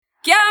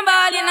Can't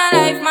ball in a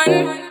life,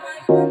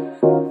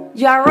 man.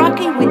 You're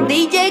rocking with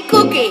DJ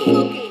Cookie.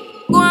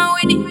 Go on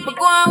with it,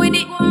 go on with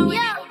it. Yo,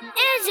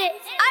 is it?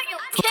 Are you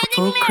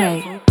kidding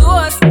me?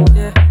 Force,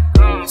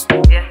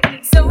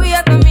 yeah. So we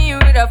are coming here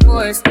with a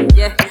force,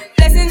 yeah.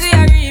 Blessings we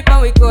are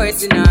reaping, we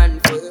coursing on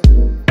full.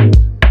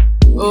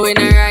 Oh, we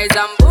not rise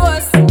and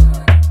boast.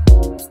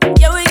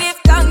 Yeah, we give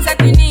thanks that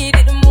we need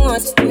it the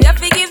most. We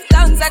have to give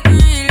thanks that we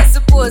really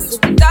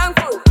supposed to be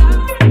thankful.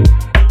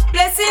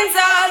 Blessings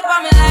all for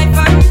my life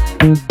and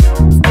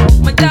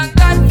my thank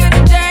God for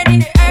the journey,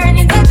 the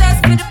earnings are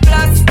just for the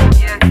plus.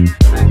 Yeah,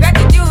 my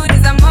gratitude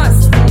is a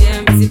must.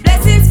 Yeah, me see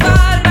blessings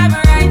fall by my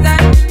right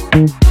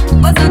hand.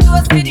 But not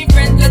those for the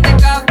friends that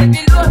take off the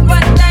load.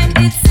 One time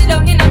did sit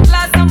down in a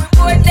class and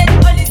report that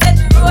only set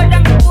the road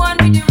and me go on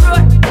with the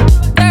road.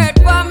 Third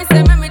form, me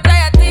say me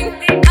try a thing,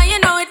 and you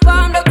know it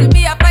formed up to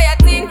be a fire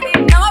thing.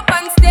 Now up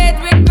on stage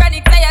with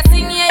chronic I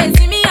sing, yeah, you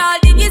see me all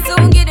diggy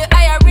soon get the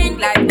higher ring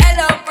like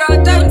hello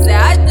bro. Time say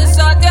I just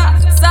shot ya,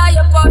 saw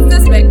your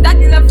post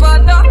spectacular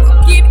photo.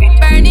 Keep it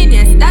burning,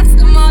 yes that's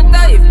the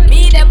motto. If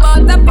me the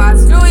butter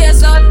pass through your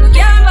shot, we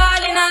can't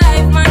ball in a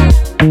life man.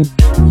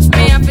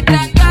 Me have to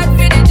thank God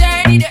for the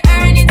journey, the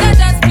earnings are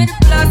just for the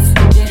plus.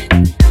 Yeah,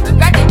 my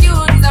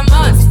gratitude is a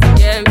must.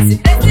 Yeah, me see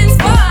blessings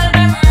fall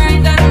by my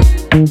right hand.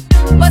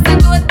 But I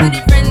go to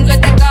the friends that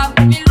take off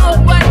me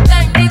load. One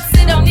time they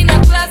sit down in a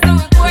class and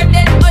we board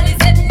then only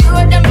set the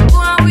road and we go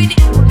on with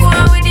it, go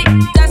on with it.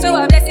 Just show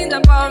our blessings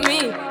upon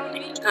me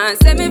and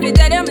send me to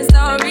tell them a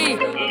story.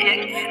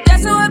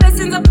 Just show our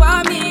blessings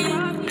upon me,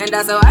 and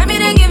that's how I made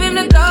to give him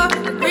the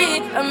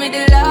glory. I'm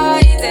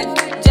delighted.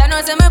 Jah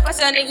knows my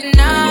passion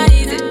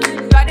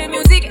ignited. Got the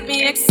music get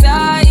me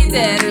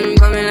excited. I'm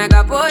coming like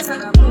a boss.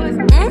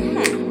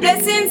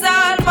 Blessings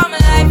all for my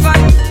life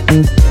and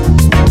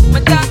my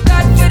thank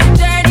God for the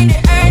journey, the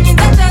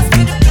earnings are just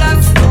for the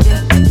plus.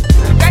 Yeah,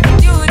 my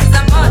gratitude is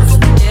a must.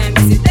 Yeah,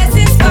 me see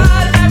blessings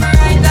fall by my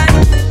right hand.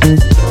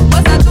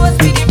 But I toast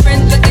with the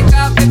friends that take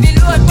off every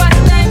load. One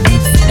time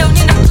did sit down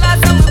in a class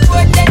and we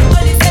board then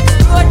only set the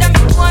road and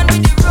me go on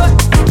with the road.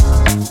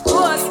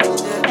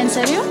 ¿En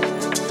serio?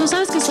 Tú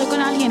sabes que estoy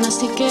con alguien,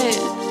 así que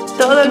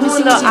Todo el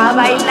mundo a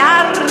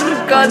bailar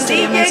con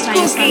DJ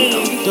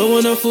Cookie. Don't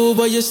wanna fool,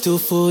 but you're still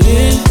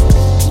fooling.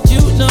 You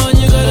know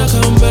you gotta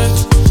come back.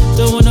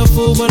 Don't wanna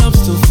fool, but I'm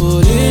still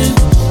fooling.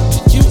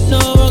 You know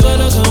I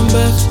gotta come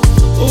back.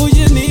 All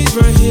you need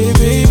right here,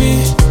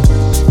 baby.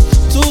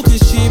 Talk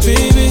is cheap,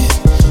 baby,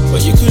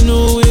 but you can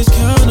always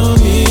count on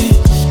me.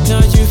 Now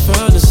you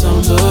found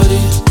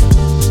somebody.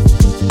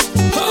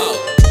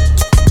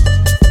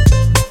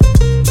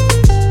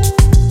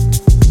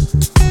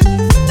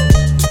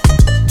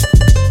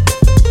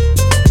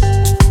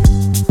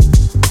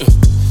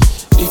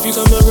 If you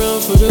come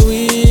around for the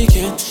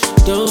weekend,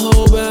 don't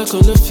hold back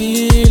on the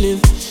feeling.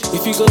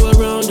 If you go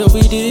around, I'll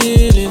be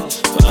dealing.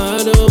 But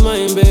I don't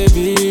mind,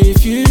 baby,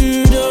 if you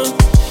don't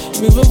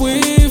move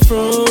away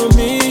from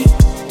me.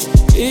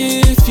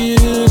 If you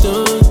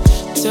don't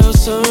tell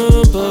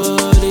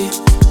somebody.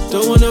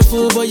 Don't wanna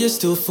fool, but you're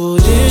still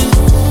fooling.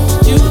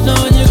 You know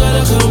you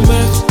gotta come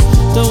back.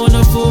 Don't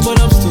wanna fool, but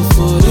I'm still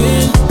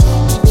fooling.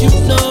 You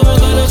know I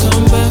gotta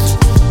come back.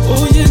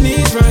 All you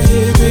need right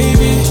here,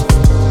 baby.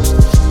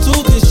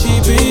 Talk is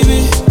cheap,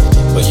 baby,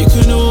 but you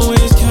can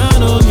always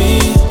count on me.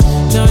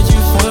 Now you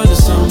found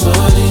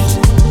somebody.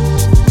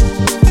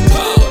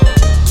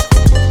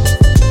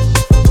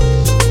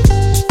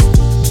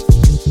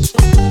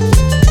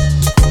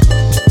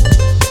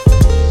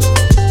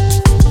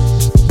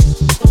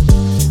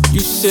 You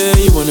say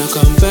you wanna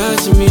come back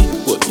to me.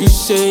 What you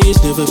say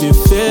has never been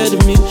fair to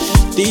me.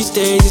 These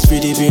days it's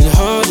really been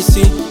hard to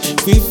see.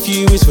 With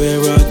you is where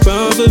I'd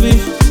rather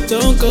be.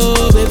 Don't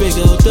go, baby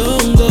girl,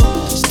 don't go.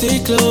 Stay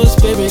close,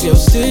 baby girl,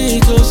 stay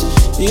close.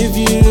 If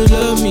you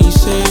love me,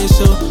 say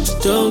so.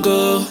 Don't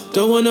go.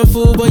 Don't wanna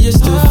fool, but you're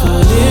still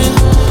fooling.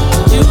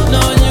 You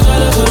know you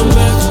gotta come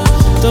back.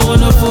 Don't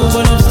wanna fool,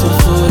 but I'm still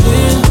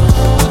fooling.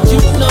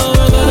 You know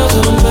I gotta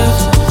come back.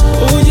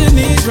 All you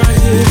need right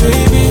here,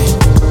 baby.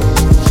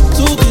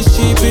 Talk is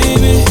cheap,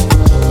 baby,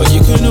 but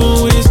you can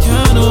always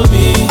count on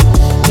me.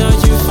 Now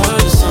you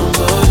find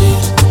somebody.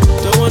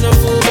 Don't wanna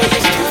fool, but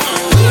you're still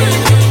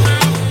fooling.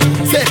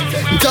 Say,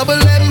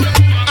 double M,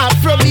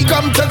 Afro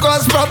become to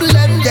cause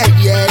problem, yeah,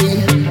 yeah.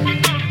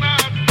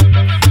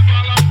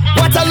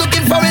 What I'm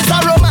looking for is a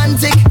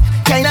romantic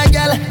kind of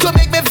girl to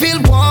make me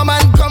feel warm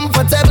and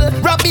comfortable.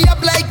 Wrap me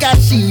up like a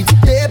sheet,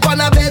 tape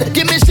on a bed.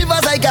 Give me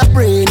shivers like a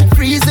brain,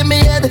 freeze in me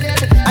head.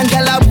 And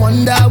girl, I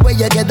wonder where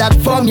you get that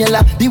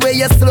formula. The way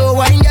you slow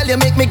wine, girl, you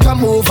make me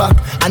come over.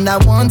 And I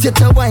want you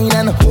to wine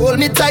and hold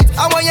me tight.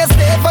 I want you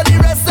stay for the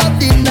rest of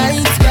the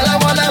night.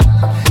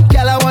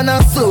 Girl, I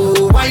wanna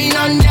slow wine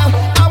on you.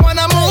 I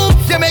wanna move,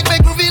 you make me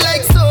groovy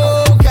like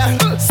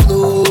soca.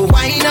 Slow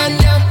wine on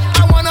you.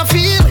 I wanna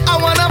feel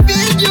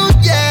you,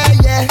 yeah,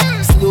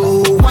 yeah.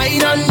 Slow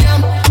wine on you.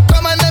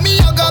 Come on, let me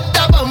hug up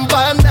the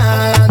bumper,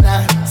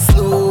 nah.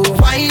 Slow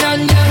wine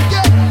on you,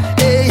 yeah.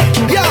 Hey,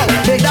 yo,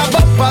 make that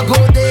bumper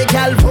go there,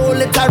 girl.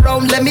 Roll it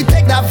around, let me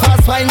take that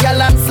fast wine,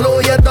 girl, and slow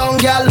you down,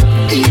 girl.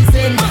 ease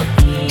in,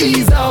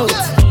 ease out,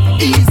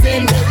 ease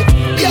in,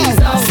 ease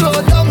out. Slow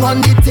down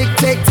on the tick,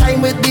 take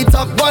time with the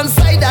talk. One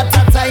side at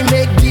a time,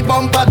 make the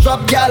bumper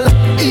drop, girl.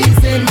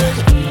 Ease in,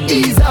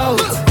 ease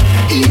out,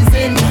 ease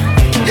in,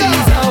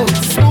 ease out.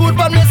 Smooth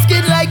on my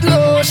skin like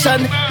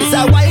lotion. It's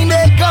a wine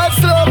they call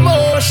slow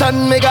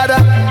motion. Me gotta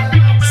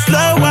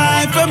slow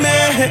wine for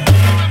me.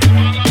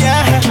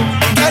 Yeah,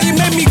 girl, you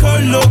make me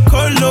colo.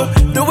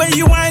 The way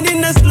you whine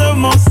in the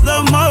slow-mo.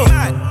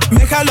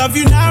 Make I love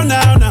you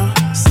now.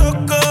 So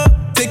good,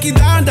 take it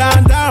down.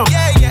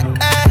 Yeah.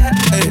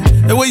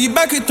 The way you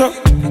back it up,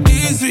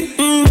 easy.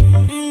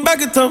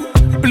 Back it up,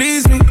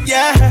 please me.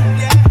 Yeah.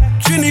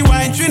 Trini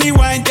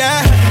wine,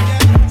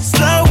 yeah.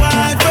 Slow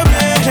wine for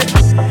me.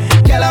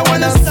 Girl, I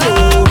wanna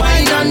slow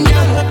wine on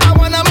ya. I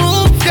wanna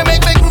move, you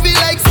make me groovy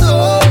like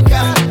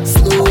soca.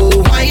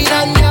 Slow wine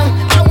on ya.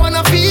 I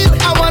wanna feel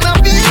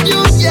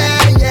you,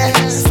 yeah.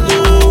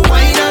 Slow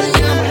wine on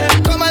ya.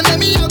 Come on, let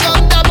me hook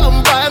up the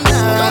bumper,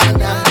 nah.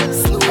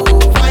 Slow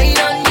wine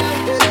on ya.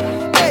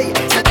 Hey.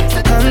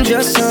 I'm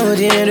just out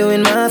here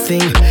doing my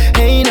thing.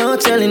 Ain't no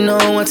telling no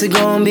what's it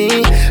gon' be.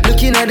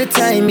 Looking at the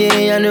time,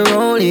 yeah, and the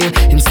roll, yeah.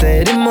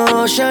 Instead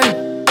emotion.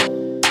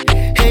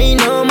 Ain't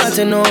no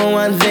matter no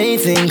what they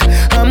think.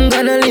 I'm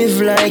gonna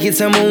live like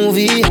it's a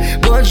movie.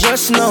 But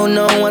just know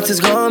what it's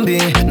gonna be.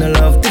 No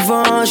love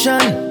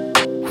devotion.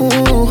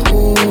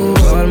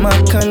 All my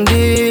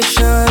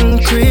condition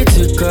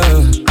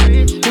critical.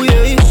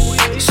 Yeah.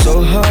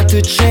 So hard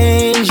to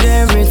change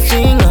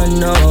everything I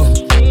know.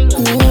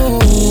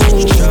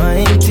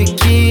 Trying to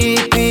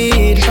keep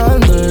it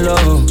on the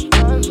low.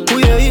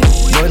 Yeah.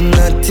 But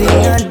nothing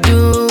I do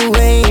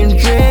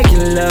ain't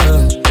regular.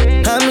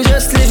 I'm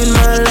just living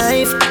my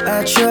life,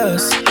 I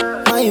trust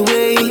my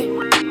way.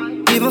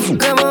 Even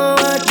forget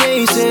what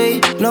they say.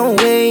 No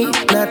way,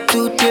 not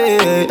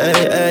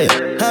today.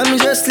 I'm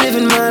just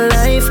living my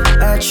life,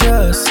 I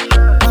trust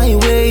my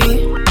way.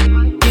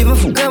 Even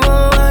forget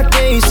what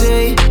they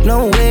say.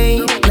 No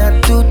way,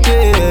 not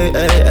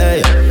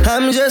today.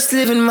 I'm just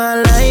living my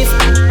life.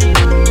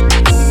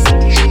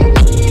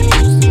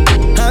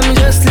 I'm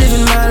just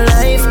living my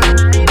life.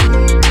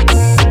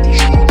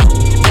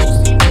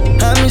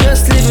 I'm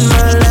just living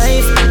my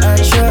life, I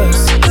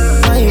trust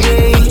my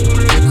way.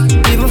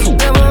 Even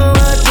forget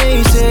what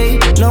they say.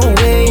 No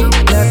way,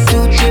 not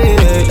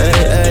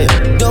today.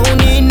 Don't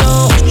need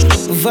no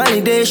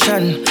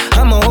validation.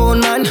 I'm a own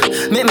man,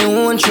 make me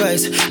one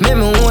choice, make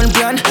me one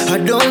plan. I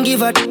don't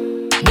give a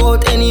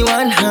about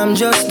anyone, I'm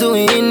just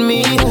doing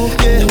me.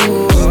 Yeah.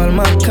 All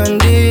my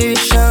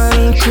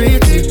condition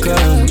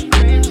critical.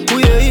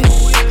 Yeah.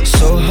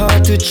 So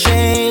hard to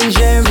change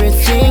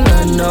everything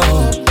I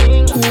know.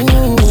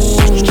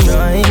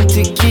 Trying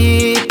to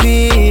keep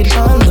it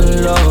on the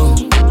low.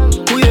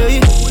 Yeah.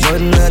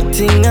 But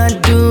nothing I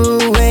do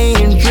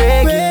ain't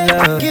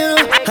regular.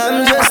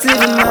 I'm just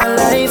living my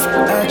life,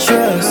 I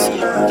trust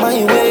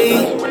my way.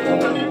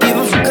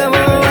 Even forget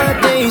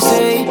what they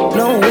say.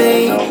 No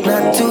way,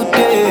 not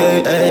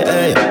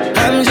today.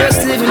 I'm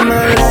just living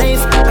my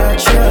life, I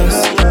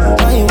trust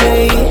my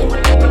way.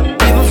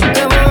 Even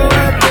forget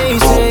what they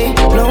say.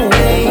 No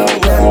way,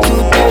 not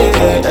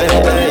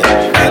today.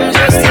 I'm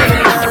just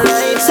living my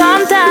life.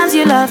 Sometimes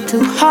you love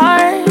too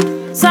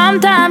hard.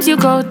 Sometimes you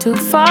go too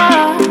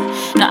far.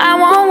 No, I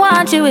won't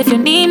want you if you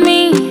need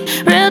me.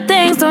 Real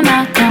things do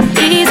not come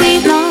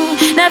easy, no.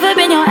 Never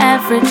been your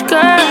average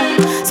girl.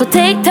 So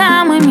take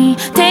time with me,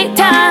 take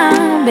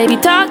time. Baby,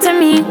 talk to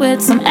me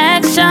with some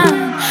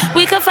action.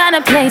 We could find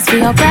a place for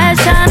your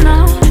passion,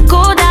 no.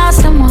 Cool down,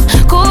 simmer,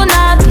 cool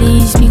now,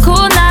 please me.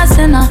 Cool now,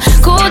 sinner,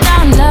 cool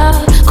down,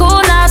 love.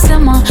 Cool now,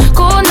 simmer,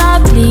 cool now,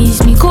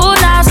 please me. Cool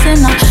now,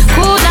 sinner,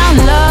 cool down,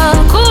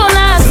 love. Cool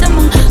now,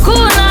 simmer,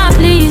 cool now,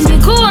 please me.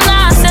 Cool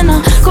now,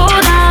 sinner,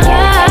 cool down,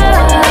 love.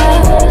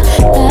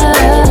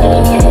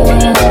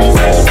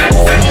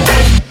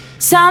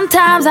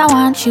 Sometimes I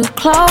want you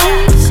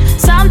close.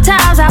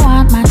 Sometimes I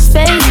want my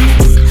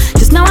space.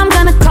 Just know I'm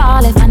gonna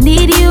call if I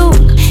need you.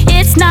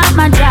 It's not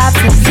my job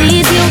to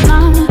please you,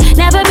 no.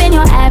 Never been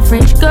your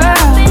average girl.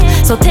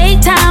 So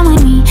take time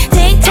with me,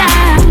 take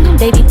time.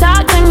 Baby,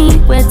 talk to me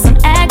with some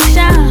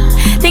action.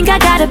 Think I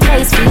got a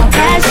place for your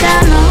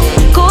passion, no.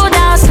 Cool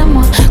down,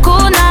 simmer,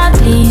 cool now,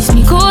 please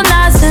me. Cool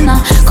now, sinner,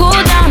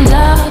 cool down,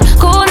 love.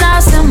 Cool now,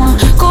 simmer,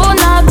 cool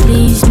now,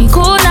 please me.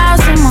 Cool now,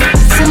 simmer,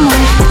 simmer.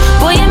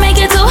 Boy, you make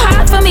it too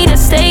hard for me to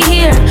stay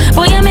here.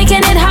 Boy, you're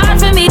making it hard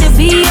for me to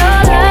be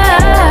your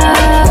love.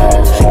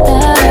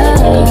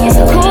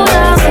 So cool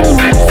down,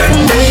 simmer,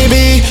 simmer.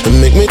 Baby,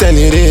 make me tell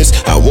you this.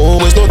 I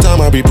won't waste no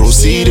time, I'll be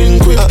proceeding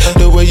quick.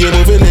 The way you're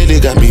moving lately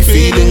got me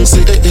feeling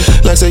sick.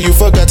 Like say you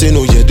forgot you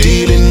know you're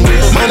dealing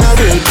with. Man, I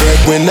will break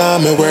when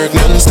I'm at work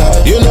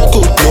non-stop. You know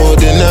good no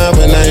dinner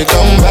when I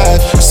come back.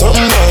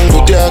 Something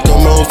wrong with you,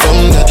 come out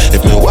from that.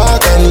 If me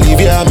walk and leave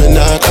you, I may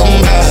not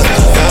come back.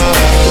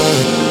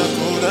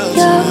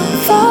 You're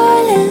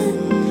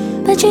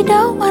falling, but you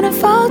don't wanna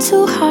fall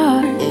too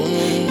hard.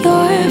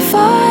 You're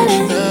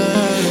falling,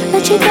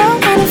 but you don't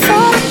wanna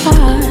fall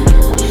apart.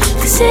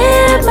 'Cause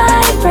it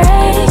might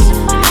break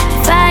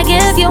if I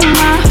give you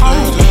my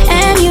heart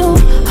and you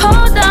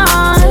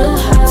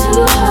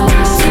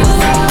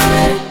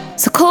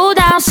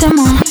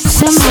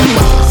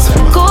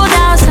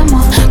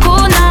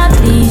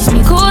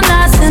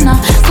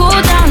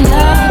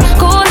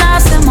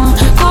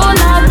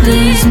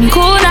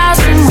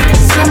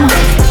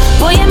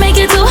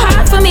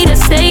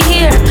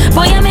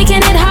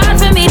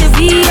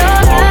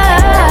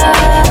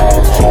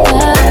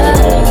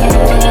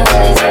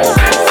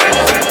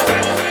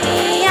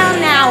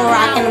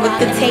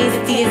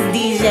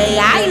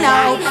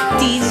know,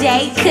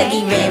 DJ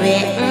Cookie, baby.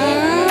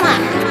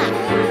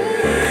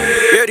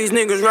 Yeah, these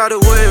niggas ride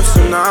away with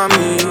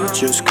tsunami.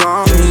 Just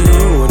call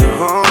me with a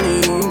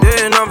homie.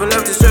 There ain't nothing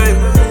left to say.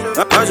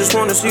 I just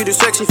wanna see the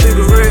sexy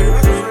figure eight.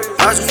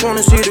 I just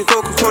wanna see the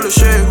Coca-Cola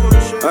shake.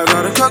 I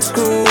got a cock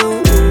school.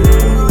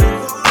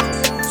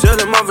 Tell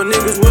them other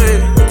niggas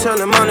wait. Tell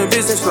them I'm in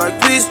business like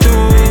please do.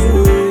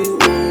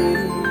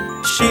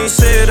 She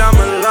said I'm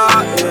a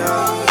lot,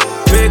 yeah.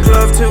 Make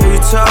love till we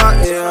talk,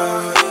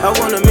 yeah. I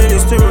want a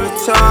minute to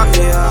retire,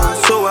 yeah.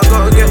 So I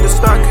gotta get the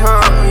stock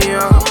hot,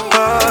 yeah.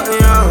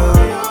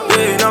 Yeah.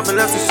 There ain't nothing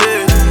left to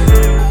say.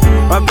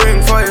 I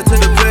bring fire to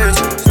the place.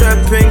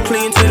 Stepping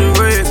clean to the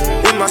rave.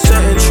 In my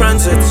setting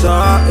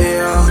trendsetter,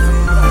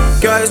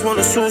 yeah. Guys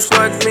wanna sauce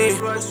like me,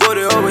 but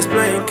they always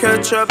playing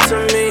catch up to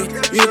me.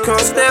 You can't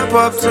step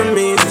up to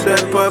me,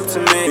 step up to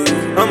me.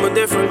 I'm a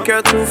different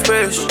kettle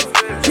fish.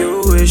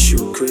 You wish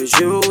you could,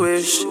 you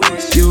wish.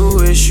 You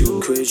wish you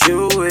could,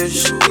 you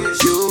wish.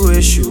 You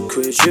wish you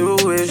could, you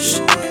wish.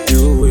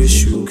 You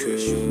wish you could.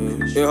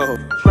 Yo,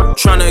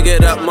 tryna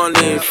get that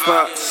money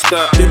fast.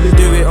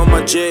 Do it on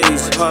my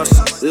J's,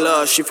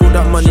 hustler. She thought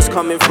that money's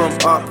coming from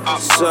up,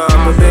 sir.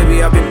 But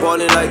baby, I've been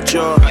ballin' like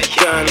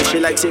Jorja. She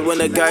likes it when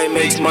a guy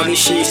makes money,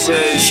 she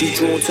says. She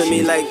drawn to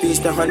me like bees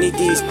to honey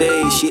these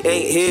days. She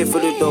ain't here for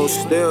the dough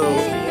still,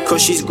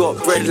 cause she's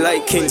got bread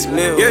like King's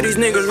Mill. Yeah, these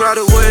niggas ride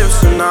away with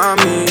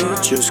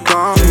tsunami. Just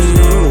call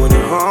me with a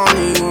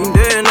homie.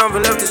 There ain't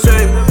nothing left to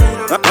say.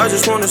 I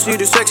just wanna see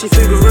the sexy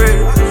figure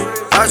eight.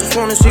 I just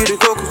wanna see the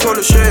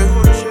Coca-Cola shake.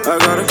 I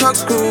got a cock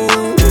school.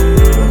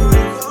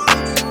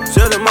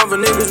 Tell them other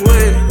niggas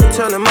wait.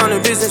 Tell them I'm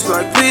in business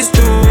like please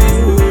do.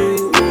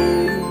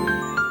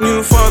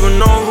 New father,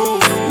 no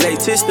roof.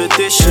 Latest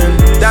edition,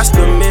 that's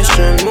the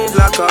mission. Move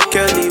like R.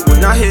 Kelly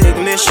when I hit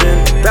ignition.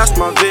 That's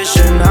my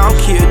vision,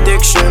 alky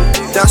addiction.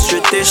 That's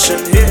tradition.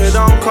 Hit it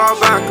on, call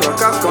back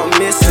like I got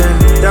missing.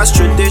 That's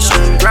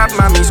tradition. Grab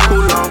mommy's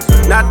cooler,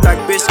 not like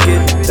biscuit.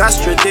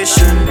 That's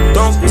tradition.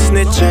 Don't be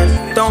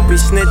snitching, don't be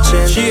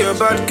snitching. She a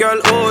bad girl,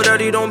 oh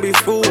daddy, don't be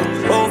fooled.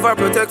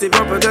 Overprotective,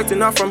 I'm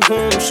protecting her from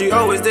whom? She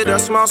always did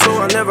that smile, so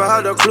I never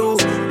had a clue.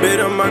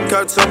 Better man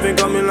catch something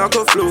coming like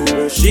a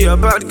flu. She a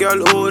bad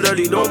girl, oh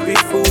daddy, don't be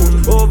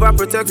fooled.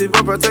 Overprotective,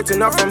 I'm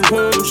protecting her from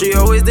whom? She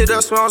always did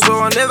that smile, so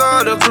I never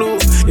had a clue.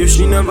 If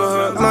she never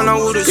heard, man, I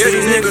would've seen. Yeah,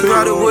 these niggas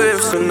ride away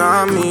with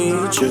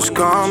tsunami. Just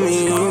call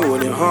me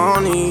with it,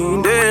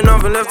 honey. There ain't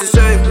nothing left to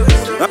say.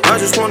 I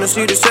just wanna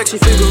see the sexy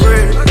figure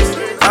eight.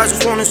 I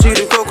just wanna see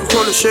the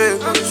Coca-Cola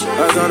shake.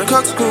 I got a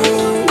cock school.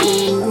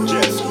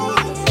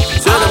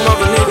 Tell them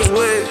other niggas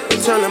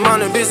wait. Tell them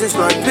I'm in business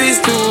like please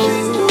do.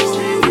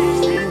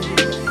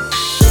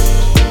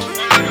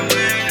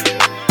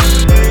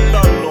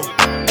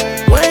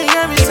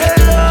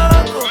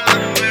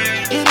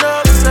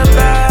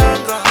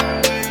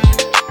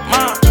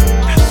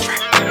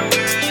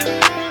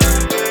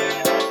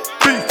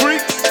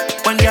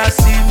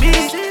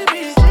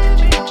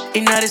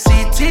 The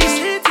city.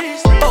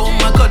 Oh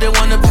my God, they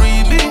wanna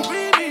Pree me.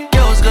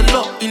 Girls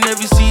galore in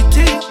every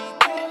city.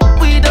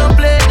 We don't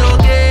play no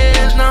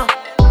games now.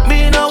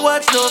 Me no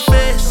watch no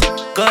face.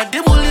 Got the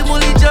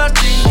mully just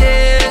in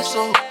case.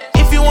 So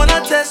if you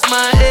wanna test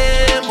my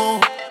emo,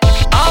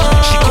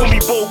 she call me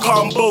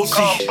Kokar and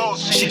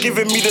Bossy. She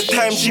giving me the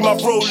time, she my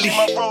rollie.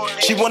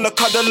 She wanna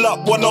cuddle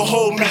up, wanna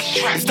hold me.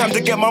 It's time to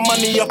get my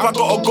money up, I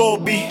gotta go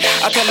be.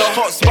 I tell her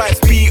hot spice,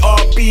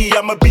 BRB,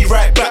 I'ma be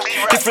right back.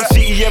 Different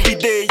city every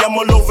day, I'm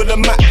all over the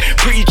map.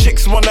 Pretty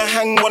chicks wanna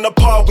hang, wanna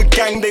par with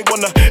gang. They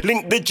wanna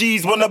link the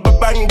G's, wanna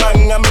bang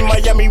bang. I'm in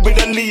Miami with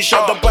a leash,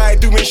 on Dubai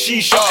doing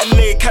shisha.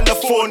 LA,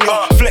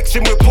 California,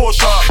 flexing with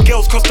Porsche.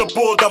 Girls cross the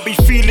board, I be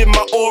feeling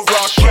my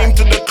aura. Came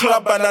to the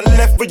club and I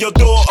left with your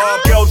daughter.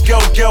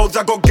 Girls,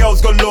 I got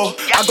girls galore.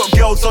 I got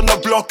girls on the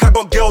block, I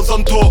got girls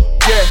on tour.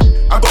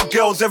 Yeah, I got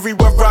girls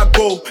everywhere I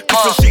go.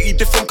 Different city,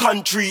 different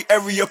country,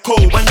 area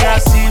code. When y'all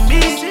see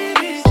me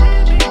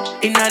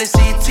in the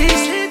city,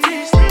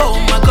 oh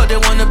my God, they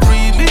wanna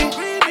Pree me.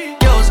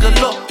 Girls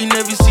galore in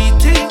every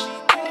city.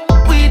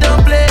 We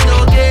don't play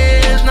no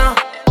games now.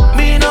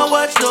 Me no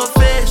watch no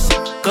face.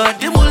 Got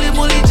the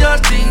mully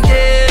just in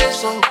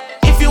case. So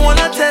if you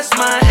wanna test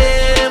my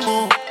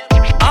emo,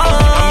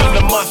 I'm in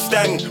the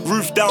Mustang,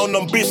 roof down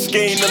on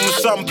Biscayne and the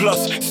Sun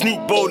Plus.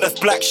 Sneakbo, that's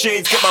black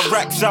shades, get my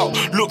racks out.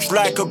 Looks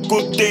like a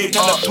good day,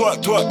 time to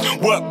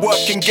twerk,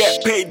 work and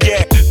get paid,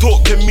 yeah.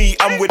 Talk to me,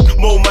 I'm with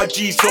my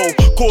G, so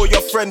call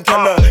your friend, tell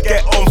her,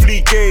 get on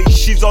fleek, eh.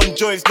 She's on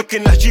joints,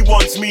 looking like she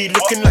wants me,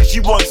 looking like she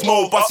wants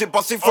more. Bust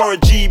it for a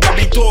G,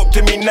 baby, talk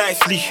to me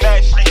nicely.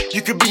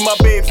 You could be my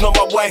babes, not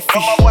my wifey.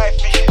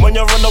 When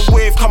you're on a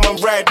wave, come and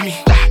ride me.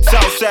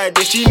 Southside,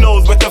 yeah, she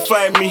knows where to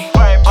find me.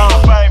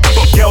 I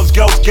got girls,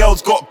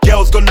 got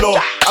girls galore.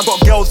 I got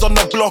girls on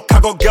the block, I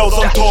got girls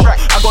on tour.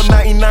 I got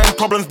 99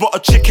 problems, but a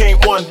chick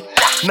ain't one.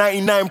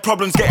 99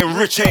 problems, getting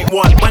rich ain't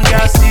one. When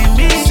y'all see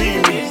me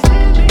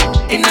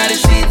in the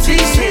city,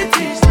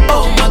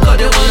 oh my God,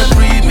 they wanna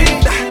Pree me.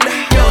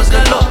 Girls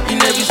galore in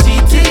every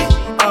city.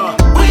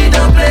 We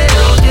don't play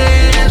no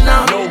games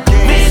now.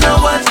 Me no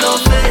watch no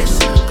face.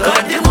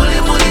 Got the mully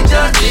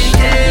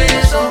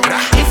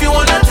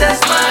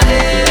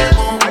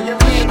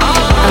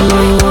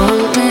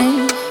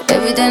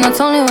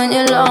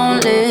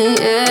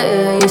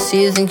so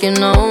you think you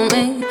know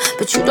me,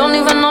 but you don't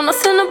even know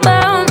nothing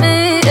about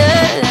me,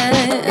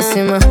 yeah. You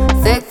see my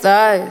thick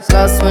thighs,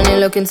 lost when you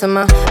look into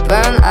my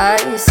brown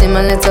eyes. See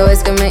my little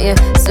ways can make you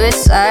switch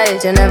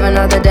sides. You never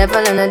know the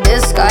devil in a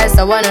disguise,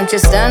 so why don't you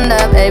stand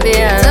up, baby,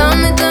 and tell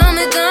me, do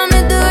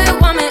you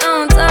want me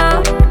on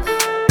top?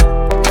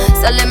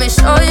 So let me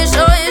show you,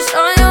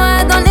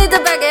 I don't need to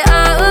back it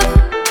up.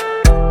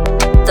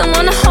 Don't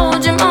wanna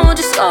hold you, mold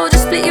you slow,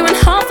 just split you in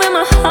half with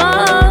my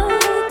heart.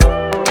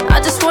 I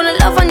just wanna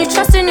love on you,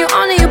 trust in you,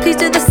 honor you, please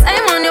do the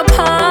same on your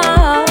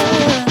part.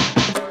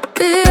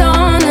 Be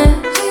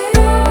honest,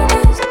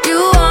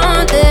 you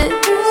want it,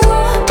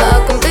 but I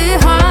can be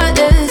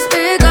heartless,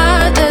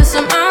 regardless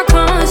of my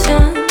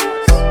conscience.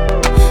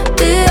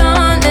 Be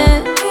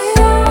honest,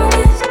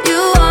 you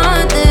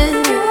want it,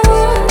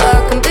 but I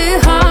can be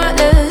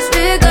heartless,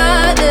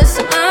 regardless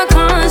of my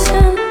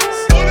conscience.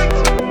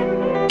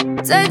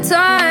 Take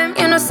time,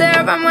 you know, stay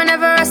around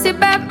whenever I see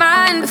bad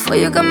mind. Before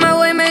you come my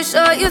way, make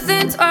sure you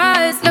think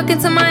twice. Look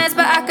into my eyes,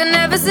 but I can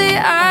never see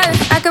eyes.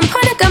 I can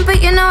point a gun,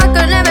 but you know I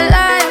could never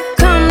lie.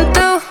 Come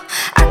through,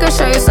 I can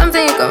show you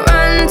something you can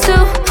run to.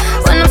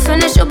 When I'm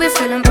finished, you'll be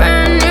feeling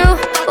brand new.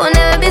 Will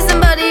never be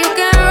somebody you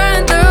can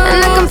run through.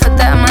 And I can put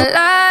that in my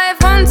life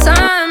one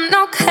time,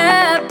 no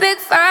cap, big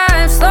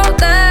five, slow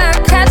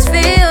that, catch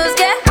feels,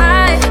 get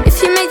high.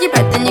 If you make your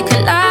breath, then you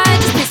can lie.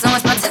 Just please don't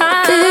waste my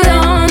time. Be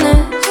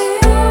honest,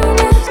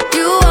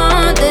 you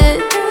want it,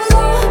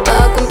 but I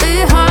can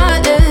be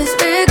heartless,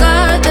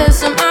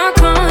 regardless of my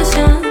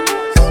conscience.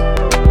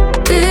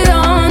 Be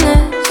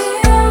honest,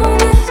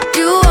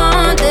 you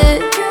want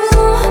it,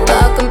 but I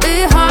can be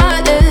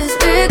heartless,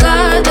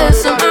 regardless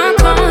of my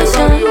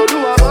conscience.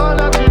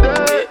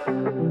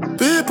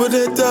 People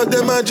they talk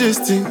them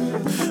majesty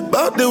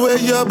about the way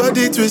your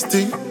body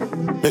twisting,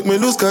 make me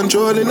lose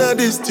control in a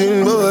this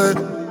thing, boy.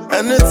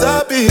 And it's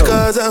happy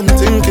cause I'm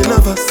thinking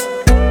of us.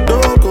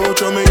 Don't go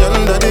throw me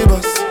under the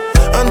bus,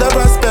 under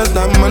respect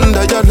I'm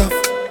under your love.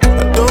 I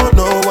don't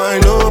know why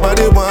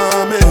nobody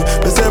want me.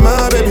 They say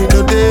my baby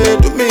no they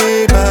do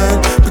me bad.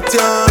 Put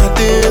your heart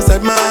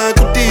inside my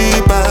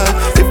goodie bag.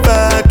 If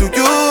I do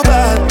you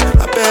bad,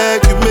 I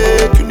beg you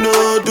make you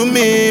know do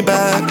me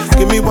back.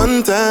 Give me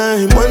one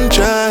time, one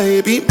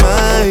try, be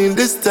mine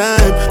this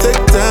time.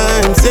 Take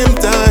time, same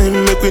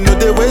time, make we know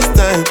they waste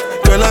time.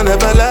 Girl I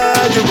never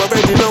lied, you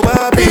already know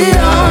I be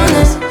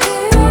honest.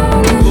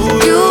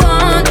 You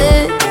want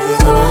it,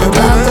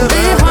 but I can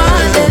be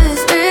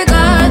heartless,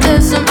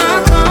 regardless of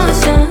my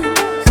conscience.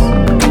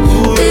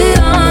 Be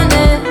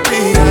honest,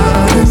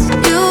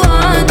 you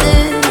want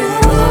it,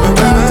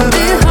 but I can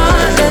be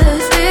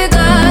heartless,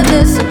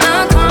 regardless of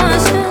my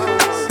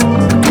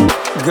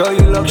conscience. Girl,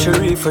 you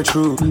luxury for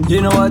true. You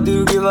know I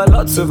do give a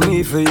lots of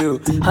me for you.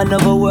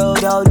 Another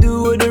world I'll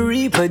do what the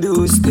reaper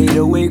do. Stayed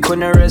awake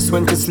when I rest,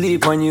 went to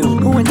sleep on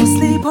you. Went to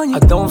sleep on you. I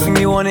don't think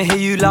you wanna hear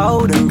you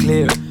loud and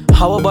clear.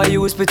 How about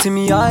you whisper to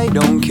me, I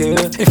don't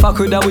care. If I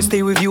could, I would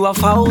stay with you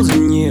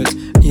 1,000 years.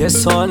 Yes,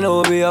 so I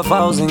know it'll be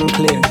 1,000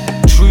 clear.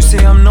 True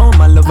say I'm known,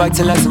 my love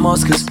acting like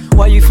Damascus.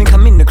 Why you think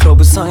I'm in the club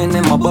with something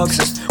in my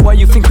boxes? Why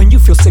you think when you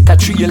feel sick I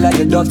treat you like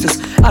the doctors?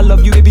 I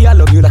love you, baby, I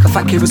love you like a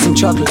fat kid with some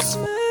chocolates.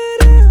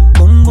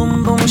 Boom,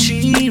 boom, boom,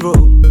 she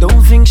wrote.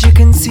 Don't think she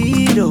can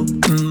see though.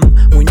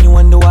 When you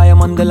wonder why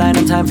I'm on the line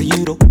in time for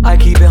you though, I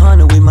keep it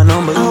 100 with my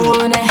number. I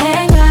wanna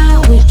hang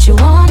out with you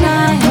all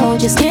night,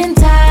 hold your skin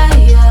tight.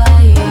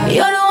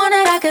 You're the one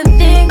that I can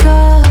think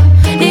of,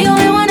 the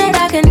only one that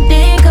I can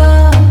think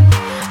of.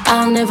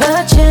 I'll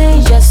never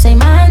change, just say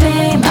my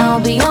name, I'll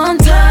be on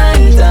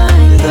time.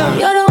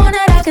 You're the one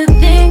that I can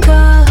think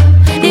of,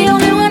 the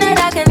only one that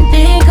I can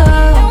think of.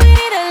 And we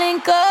need to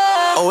link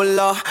up.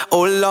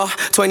 Oh la,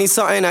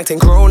 20-something acting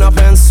grown up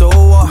and so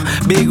what?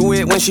 Big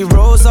wit when she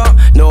rolls up,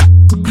 no.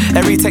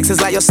 Every text is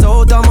like you're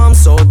so dumb, I'm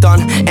so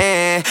done.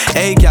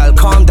 Hey gal,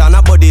 calm down,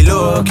 that body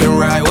looking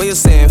right. What you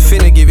saying?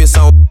 Finna give you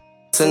some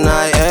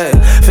tonight, eh?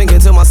 Thinking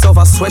to myself,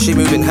 I swear she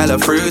moving hella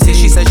fruity.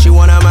 She said she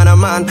want a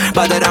man,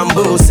 better than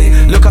boozy.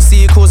 Look, I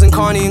see you causing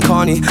Carney and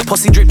Carney.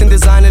 Posse dripped in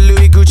designer,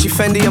 Louis, Gucci,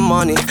 Fendi and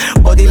money.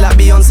 Body like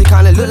Beyonce,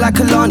 kinda look like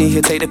Kalani.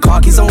 Here, take the car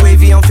keys, I'm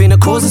wavy, I'm finna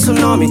cause a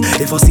tsunami.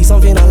 If I see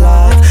something I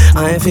like,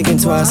 I ain't thinking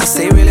twice. I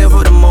say we live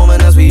for the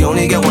moment as we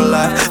only get one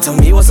life. Tell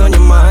me what's on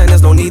your mind,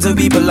 there's no need to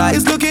be polite.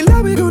 It's looking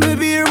like we're gonna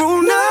be here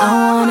all night.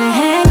 I wanna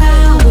hang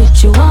out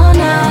with you all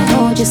night,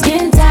 hold your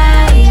skin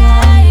tight.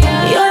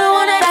 You're the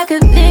one that I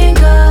could think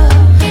of,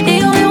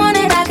 the only one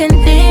that I can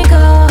think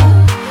of.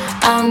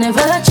 I'll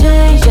never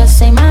change, just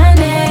say my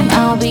name,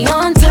 I'll be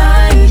on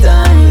time.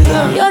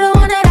 You're the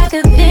one that I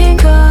could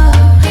think of,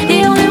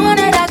 the only one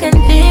that I can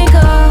think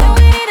of. And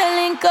we need to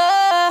link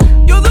up.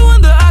 You're the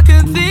one that I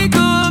can think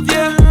of,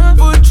 yeah,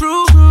 for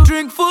true.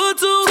 Drink for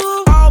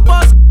two, I'll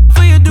bust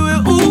for you, do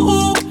it, ooh,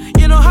 ooh.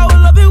 You know how I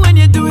love it when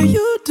you do it,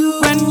 you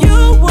do. When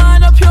you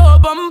wind up your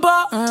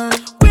bumper,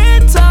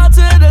 winter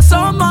to the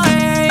summer.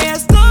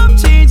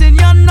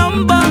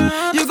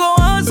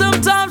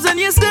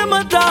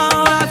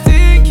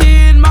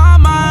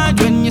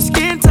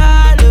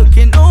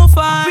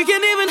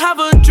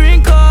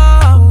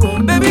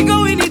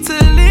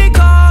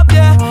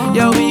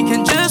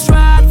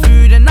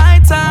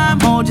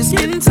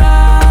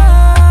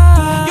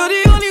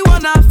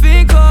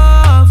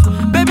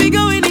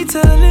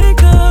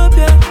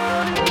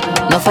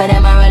 Enough of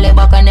them are really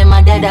back and them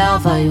are dead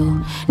off of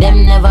you.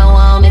 Them never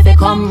want me to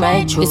come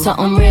right through. It's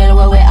something real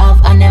what we have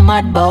and them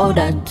mad about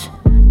that.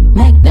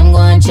 Make them go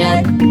and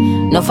chat.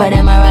 Enough of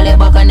them are really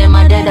back and them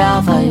are dead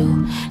off of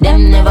you.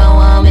 Them never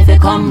want me to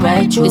come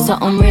right through. It's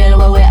something real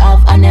what we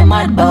have and them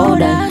mad about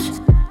that.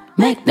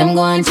 Make them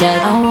go and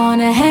chat. I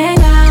wanna hang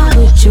out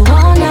with you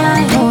all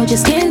night. Hold your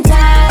skin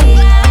tight.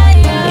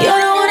 You're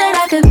the one that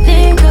I can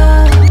think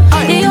of.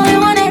 The only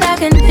one that I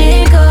can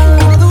think of.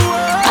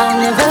 I'll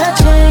never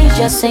change,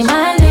 just say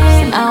my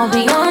name, I'll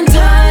be on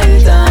time.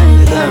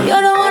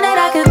 You're the one that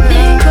I can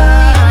think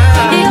of.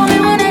 The only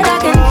one that I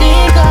can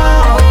think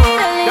of.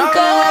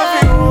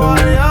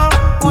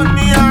 Put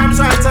me arms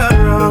right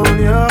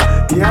around you.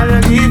 Girl,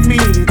 you give me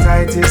the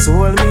tightest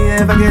hold me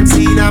ever get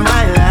seen in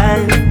my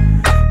life.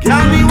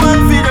 Girl, me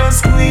want for the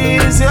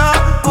squeeze you.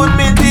 Put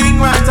me thing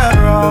right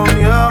around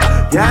you.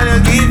 Girl, you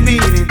give me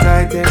the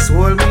tightest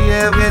hold me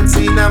ever get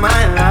seen in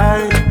my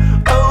life.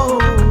 Oh,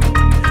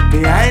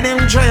 behind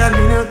them try and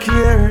me no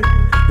care.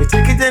 Me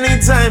take it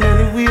anytime,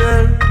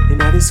 anywhere. In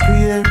the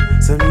square,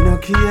 so me no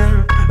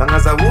care. Long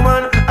as a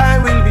woman, I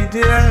will be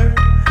there.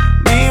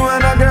 Me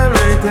want a girl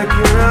when take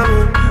care of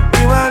me.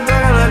 Me want a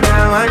girl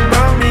that want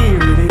about me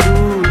really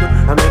good.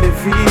 I made it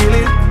feel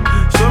it.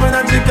 Show me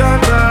that you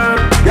can turn.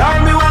 Girl,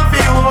 me want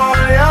feel all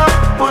ya.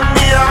 Put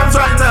me arms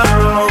right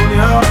around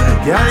ya.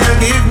 Girl, you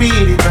give me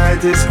the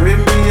tightest grip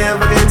me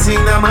ever get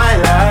seen in my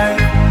life.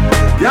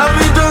 Girl,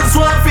 me just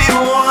want feel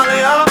all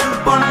ya.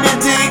 Put me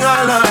thing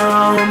all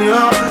around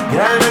ya.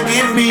 Girl, you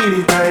give me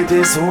the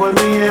tightest hold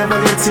me ever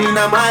get seen in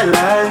my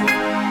life.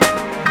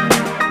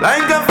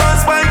 Like a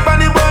fast bike on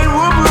the ball,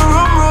 room, room,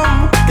 room,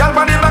 room. Girl,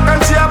 on the back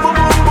and she a boom,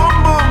 boom, boom,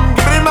 boom.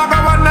 Give me the back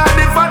of one night,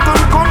 the fat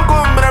one come,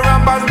 come. But the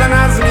rappers done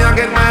ask me, I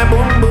get my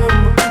boom, boom.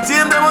 See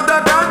them out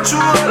of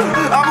control.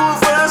 I move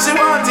for her, she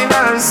want in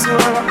her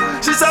soul.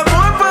 She said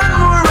more and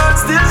more, and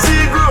still she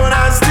grown.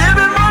 And still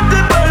be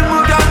multiple,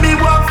 more got me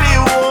what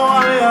feel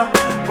all, yeah.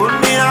 Put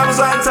me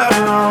arms right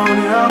around,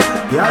 yeah.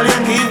 Girl,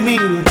 you give me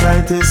the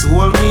tightest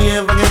hold me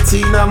ever get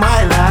seen in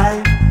my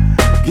life.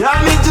 Girl,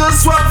 me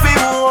just want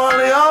feel all,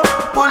 yeah.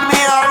 Put me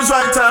arms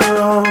right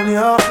around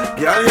you.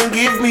 Girl, you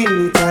give me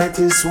the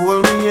tightest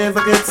hold me ever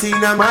get seen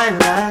in my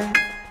life.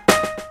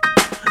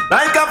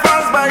 Like a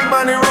fast bike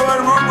on the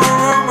road, boom, boom,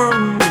 boom,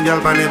 boom. Girl,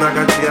 on the back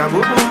and she a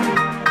boom, boom.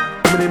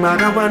 Me the man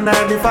a wonder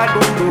the fat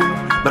boom, boom.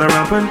 But I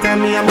rap and tell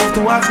me I move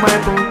to watch my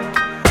boom.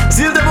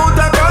 See them out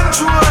of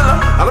control.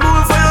 I'm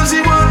moving for you,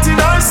 she want in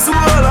her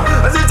soul.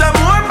 As it's a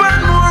more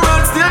and more,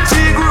 and still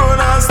she grown.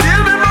 And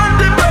still be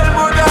multiple,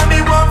 more than me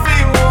one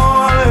thing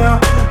more, yeah.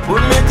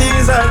 Put me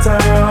things right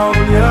around,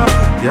 yeah.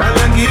 Girl,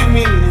 you give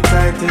me the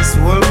tightest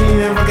hold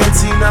me ever get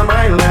seen in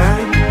my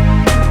life.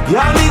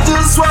 Girl, me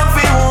just want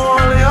to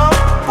hold you.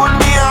 Put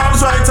me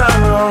arms right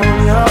around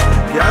you.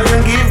 Girl, you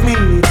give me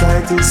the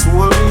tightest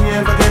hold me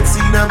ever get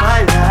seen in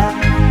my life.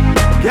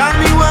 Girl,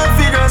 me want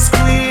to just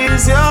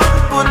squeeze you.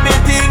 Put me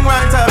thing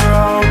right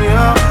around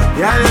you.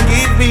 Girl, you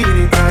give me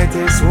the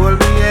tightest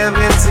hold me ever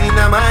get seen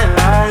in my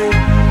life.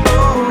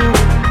 Oh,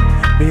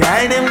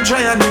 behind them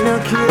try and me no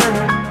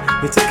care.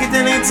 Me take it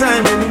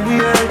anytime,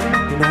 anywhere.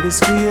 In the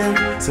square,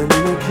 so me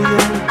no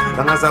care.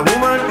 Long as a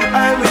woman,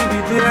 I will be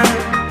there.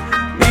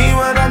 Me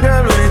want a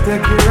girl when you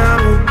take care of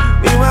me.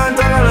 Me want a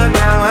girl that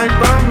can wine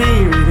for me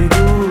really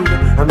good.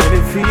 I made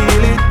it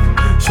feel it.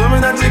 Show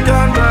me that you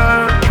can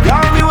turn.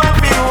 Girl, me want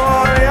feel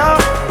all ya.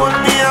 Put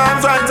me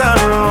arms right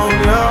around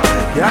ya.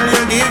 Girl,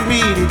 you give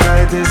me the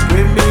tightest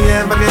grip me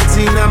ever get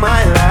seen in my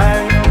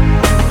life.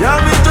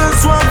 Girl, me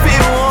just want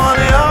feel all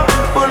ya.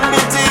 Put me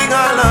thing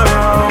all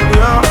around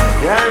ya.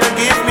 Girl, you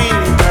give me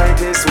the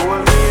tightest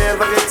hold me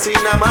ever get seen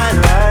in my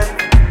life.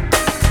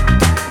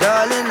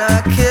 Darling, I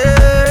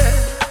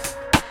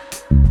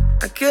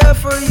care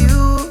for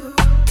you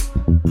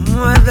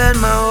more than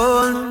my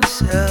own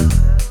self.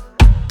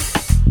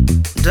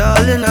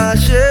 Darling, I'll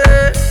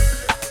share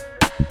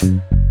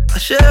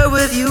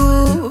with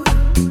you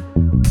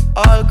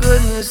all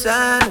goodness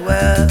and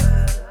wealth.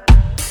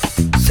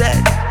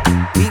 Said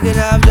we can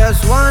have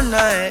just one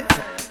night,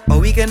 or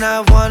we can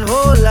have one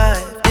whole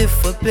life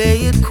if we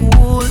play it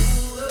cool.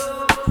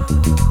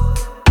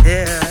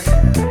 Yeah,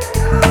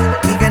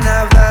 we can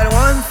have that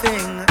one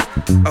thing,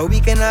 or we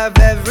can have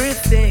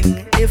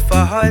everything if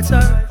our hearts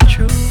are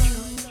true.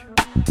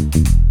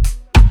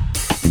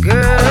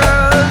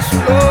 Girl,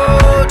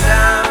 slow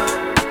down.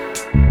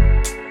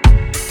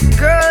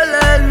 Girl,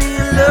 let me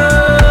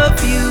love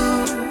you.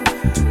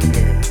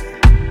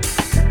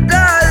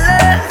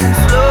 Darling,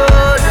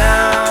 slow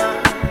down.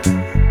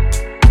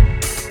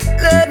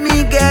 Let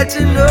me get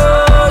to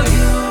know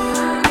you.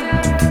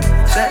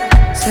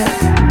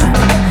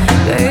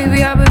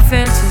 Baby, I've been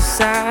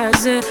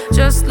fantasizing,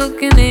 just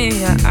looking in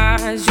your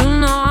eyes. You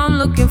know I'm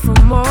looking for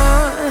more,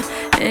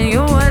 and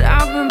you're what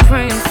I've been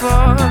praying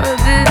for.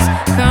 This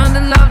kind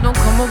of love don't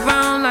come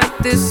around like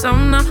this.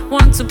 I'm not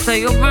one to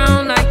play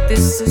around like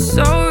this. It's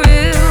so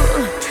real,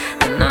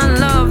 and I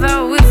love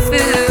how it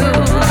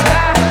feels. I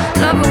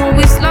love it when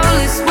we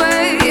slowly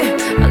sway.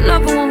 I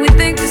love it when we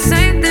think the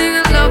same thing.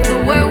 I love the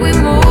way we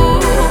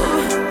move,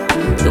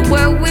 the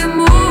way we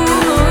move.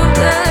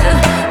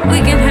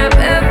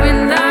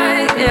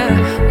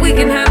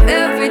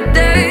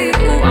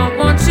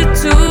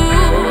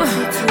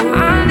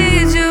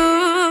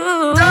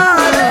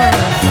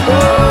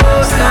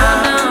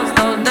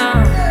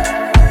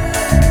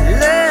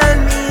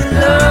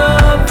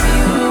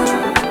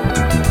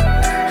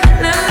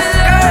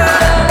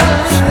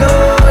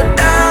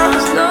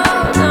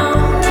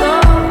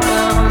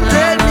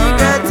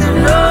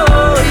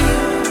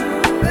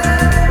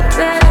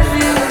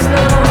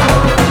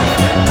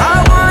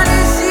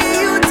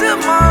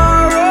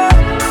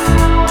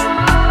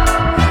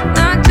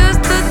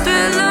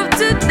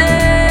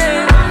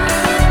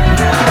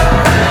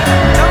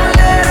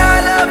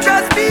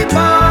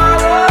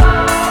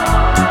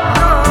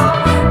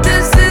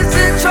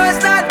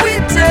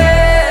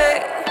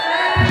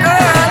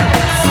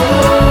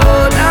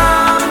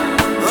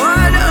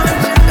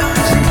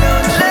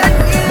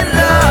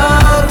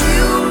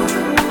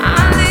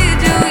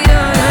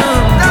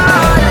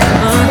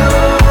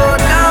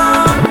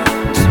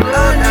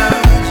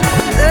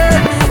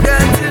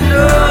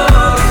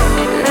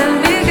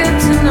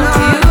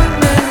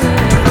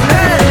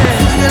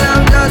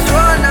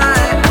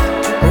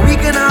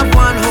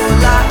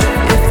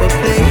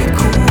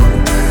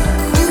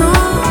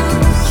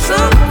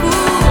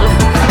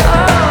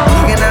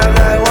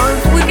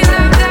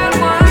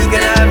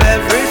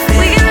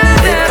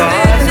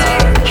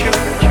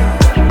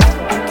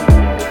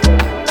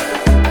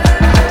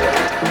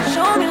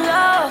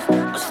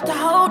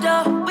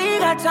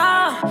 got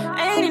time,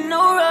 ain't in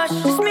no rush.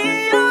 Just me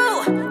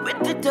and you, with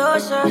the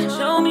Dosha.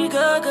 Show me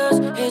good, cause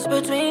it's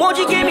between. Won't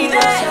you give me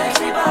that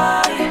sexy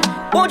body?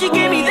 Won't you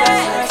give me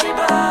that sexy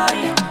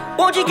body?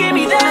 Won't you give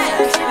me that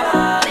sexy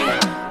body?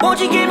 Won't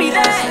you give me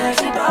that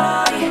sexy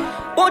body?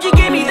 Won't you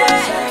give me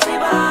that sexy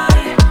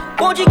body?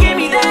 Won't you give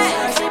me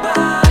that sexy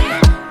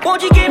body?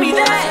 Won't you give me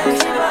that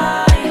sexy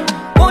body?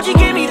 Won't you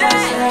give me that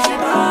sexy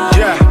body?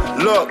 Yeah,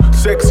 look,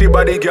 sexy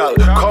body girl,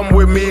 come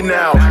with me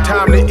now.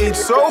 Time to eat,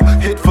 so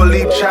hit for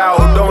leap chow.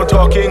 Don't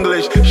talk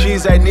English,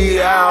 she's at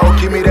Niao.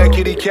 Give me that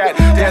kitty cat,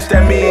 that's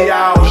that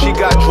meow. She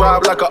got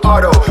drive like an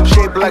auto,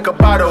 shaped like a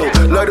bottle.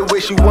 Love the way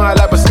she whine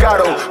like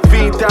Moscato.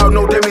 Fiend out,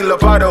 no Demi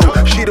Lovato.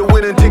 She the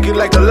winning ticket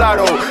like the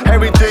lotto.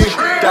 Everything,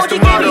 that's the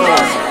motto.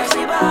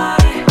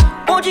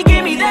 Won't you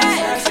give me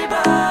that sexy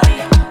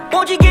body?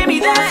 Won't you give me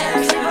that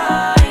sexy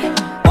body?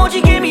 Won't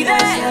you give me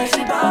that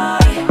sexy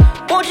body?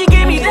 Won't you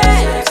give me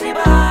that sexy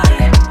body?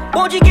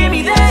 Won't you give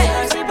me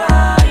that sexy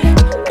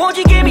body? Won't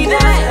you give me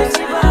that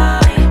sexy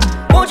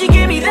body? Won't you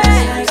give me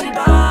that sexy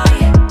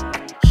body?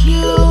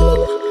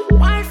 You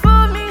whine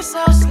for me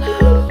so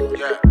slow.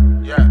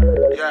 Yeah.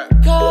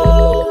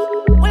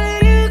 Go,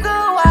 where you go,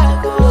 I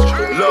go.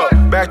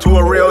 Look, back to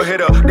a real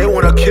hitter. They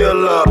wanna kill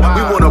love,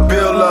 we wanna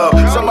build love.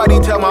 Somebody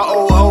tell my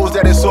old hoes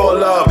that it's all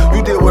love.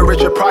 You did with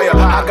Richard Pryor,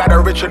 I got a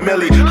Richard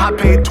Millie. I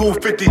paid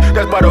 $250,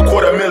 that's about a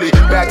 $250,000.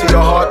 Back to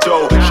your heart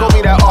though, show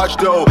me that arch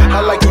though.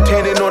 I like you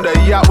tanning on the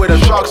yacht where the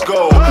sharks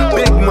go.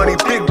 Big money,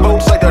 big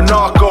boats like the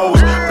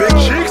narcos. Big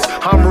cheeks,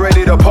 I'm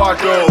ready to part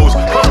those.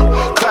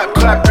 Clap,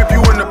 clap if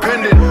you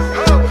independent.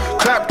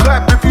 Clap,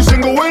 clap if you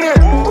single with it.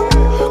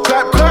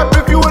 Clap, clap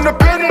if you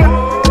independent.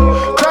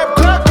 Clap,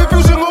 clap if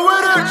you single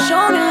with it.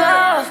 Show me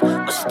love,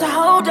 what's the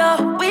hold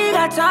up? We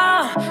got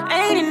time,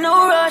 ain't in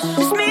no rush.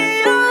 Just me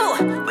and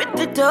you, with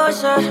the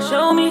Dosha.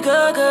 Show me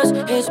good, cause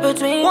it's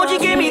between. Won't you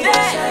give me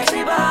that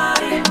sexy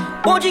body?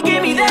 Won't you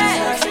give me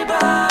that sexy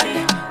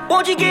body?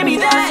 Won't you give me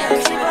that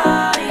sexy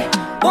body?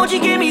 Won't you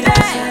give me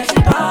that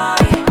sexy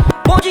body?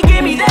 Won't you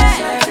give me that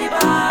sexy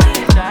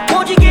body?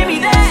 Won't you give me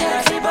that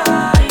sexy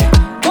body?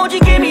 Won't you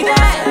give me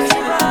that sexy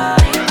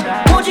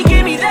body? Won't you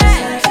give me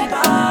that sexy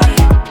body?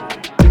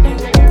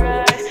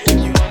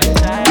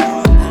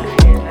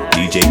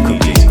 DJ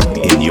Cookies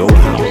in your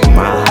house,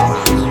 my house.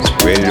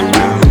 Spread it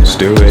around,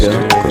 stir it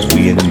up, cause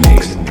we in the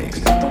mix.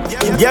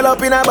 Get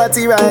up in a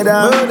body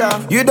rider.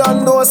 You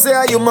don't know,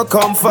 say you ma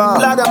come for.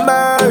 Lord of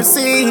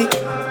mercy.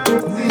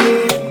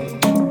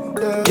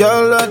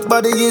 Your lot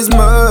body is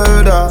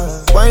murder.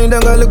 Why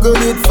don't go look a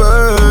bit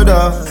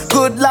further?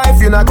 Good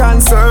life, you not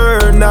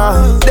concerned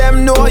now.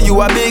 Them know you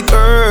a big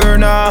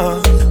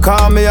earner.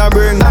 Call me a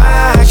bring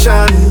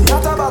action.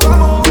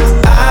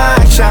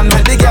 Action,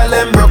 make the girl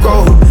them broke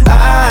out.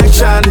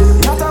 Action.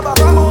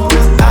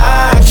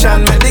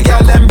 Action, make the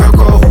girl them broke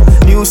out.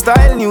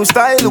 New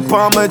style, look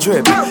on my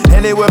drip.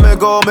 Anywhere me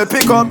go, me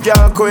pick up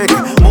y'all quick.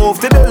 Move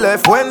to the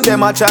left when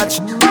them a chat.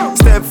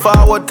 Step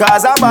forward,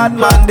 cause a bad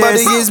man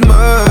this. Body is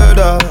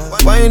murder.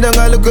 Why don't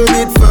I look a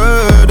bit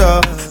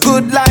further?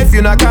 Good life,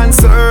 you not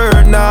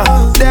concerned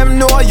now. Them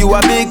know you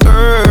a big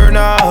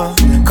earner.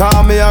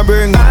 Call me a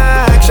bring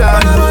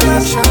action.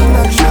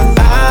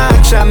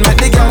 Action, make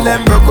the girl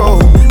them broke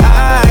out.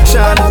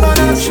 Action.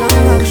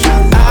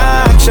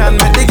 Action,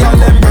 make the girl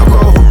them broke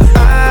out.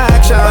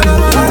 Action.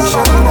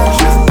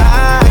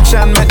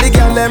 Action, make the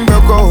girl them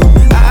broke out.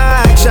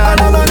 Action.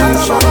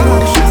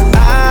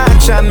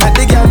 Action, make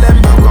the girl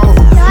them broke out.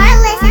 You're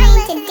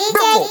listening to DJ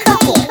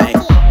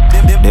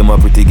Cookie. Them a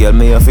pretty girl,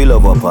 me a feel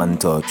love up and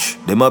touch.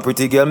 Them a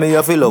pretty girl, me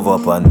a feel love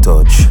up and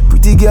touch.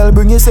 Pretty girl,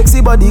 bring your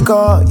sexy body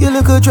car. Your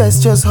little dress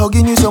just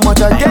hugging you so much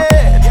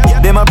again.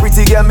 Them a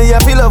pretty girl, me a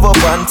feel love up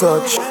and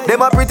touch.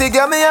 Them a pretty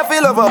girl, me a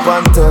feel love up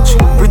and touch.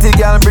 Pretty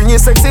girl, bring your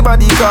sexy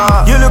body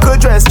car. Your little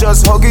dress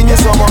just hugging you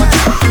so much.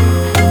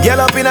 Get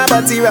up in a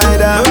body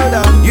rider.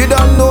 You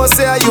don't know,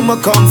 say you ma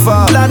come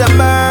for. Lord of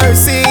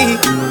mercy.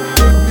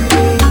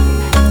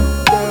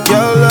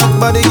 Your love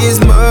body is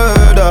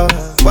murder.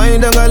 Why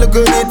don't I look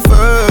a bit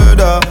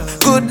further?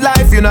 Good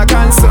life, you not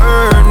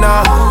concerned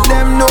now.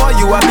 Them know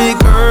you a big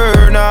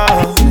earner.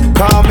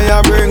 Call me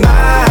a bring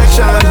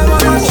action.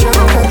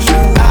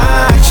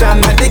 Action,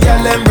 make the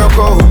girl them broke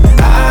out.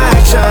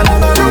 Action.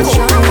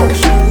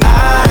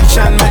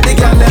 Action, make the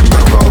girl them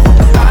broke out.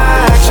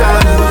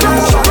 Action.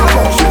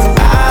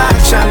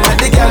 Action, make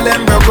the girl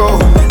them broke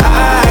out.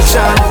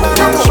 Action.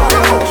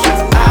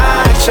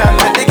 Action,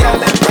 make the girl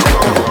them broke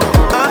out.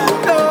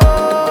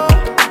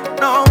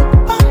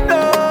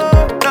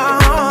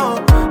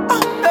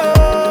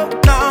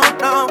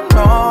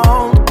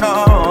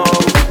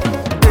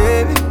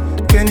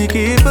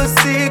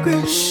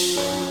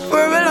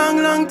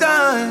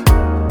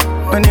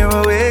 When you're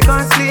awake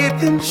or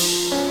sleeping,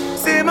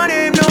 say my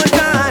name no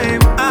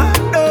time. I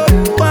know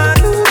you want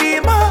to be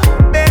my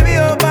baby,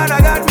 oh, but I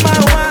got my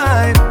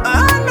wife.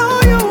 I know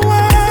you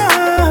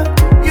want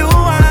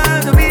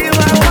to be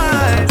my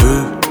wife.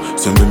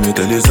 So let me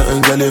tell you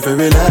something, girl, if you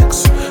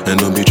relax and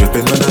don't be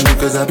tripping on them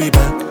because I'll be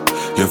back.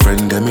 Your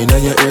friend them in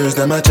your ears,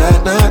 them a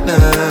chat, nah.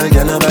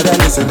 Girl, nobody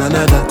listen, none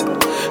of that.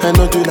 And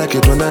don't you like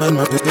it when I run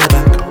my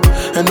back?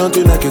 And don't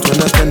you like it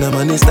when I spend the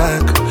money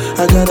stack?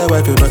 I got a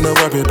wife, but no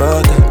worry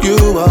about that. You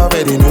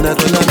already knew that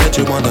when I met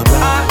you on the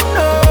block. I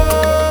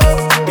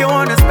know you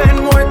wanna spend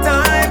more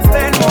time,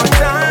 spend more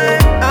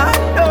time. I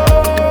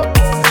know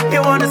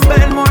you wanna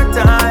spend more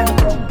time.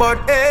 But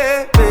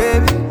hey,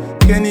 baby,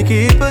 can you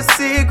keep a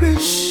secret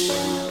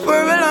for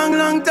a long,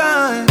 long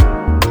time?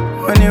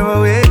 When you're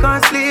awake or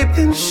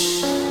sleeping,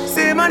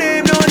 say my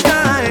name no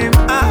time.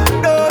 I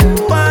know you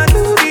want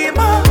to be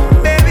my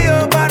baby,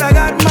 oh, but I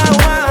got my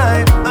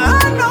wife.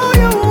 I know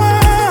you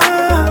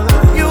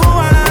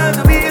want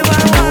to be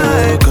my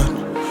wife.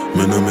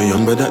 Me know me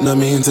young, but that no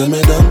means I'm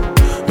dumb.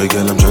 Me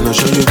girl, I'm tryna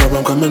show you where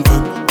I'm coming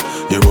from.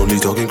 You're only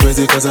talking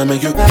crazy cause I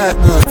make you back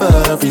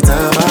every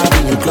time I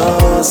bring you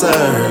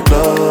closer,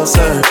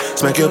 closer.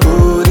 Smack your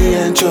booty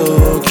and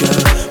choke ya.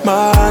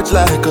 March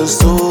like a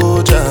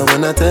soldier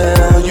when I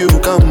tell you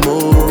come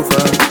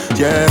over,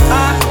 yeah.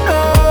 I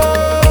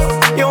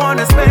know you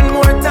wanna spend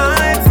more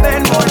time,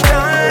 spend more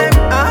time.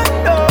 I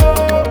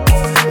know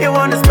you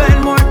wanna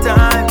spend more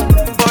time.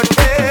 But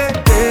hey,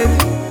 baby,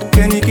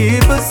 can you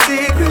keep a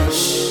secret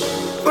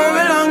for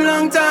a long,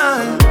 long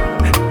time?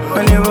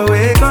 When you're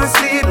awake or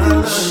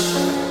sleeping,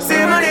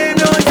 say my name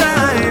no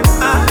time.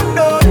 I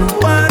know you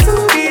want to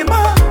be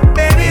my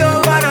baby,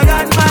 oh, but I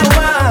got my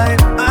wife.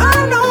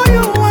 I know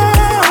you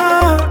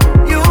want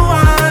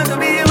to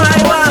be my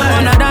wife.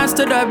 Wanna dance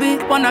to the beat,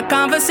 wanna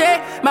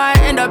conversate. Might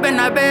end up in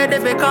a bed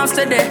if it comes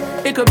to that.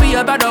 It could be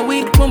about a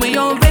week when we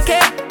on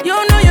vacay. You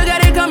know you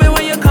got it coming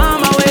when you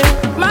come away.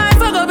 Might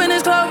fuck up in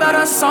this club, got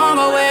a song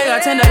away. I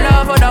tend to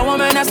love for the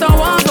woman that's the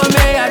one for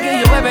me. I give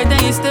you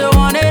everything, you still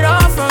want it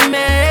all from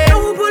me.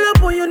 Don't pull up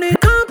when you need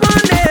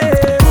company.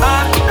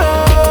 I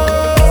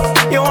know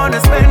you wanna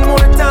spend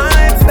more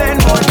time,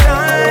 spend more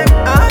time.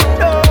 I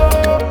know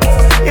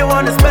you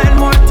wanna spend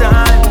more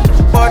time.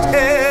 But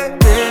hey,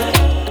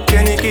 baby,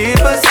 can you keep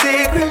a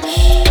secret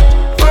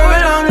for a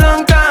long,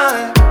 long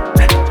time?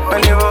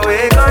 When you're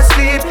awake or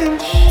sleeping,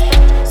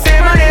 say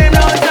my name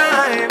no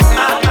time.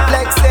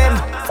 Flexing,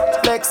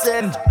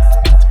 flexing.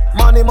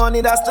 Money,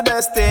 money, that's the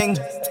best thing.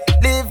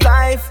 Live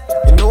life,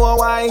 you know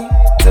why.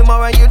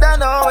 Tomorrow you don't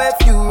know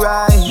if you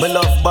right. Me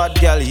love bad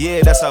girl,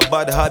 yeah, that's a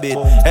bad habit.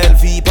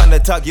 LV on the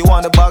tag, you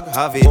want the bag,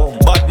 have it.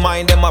 Bad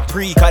mind them a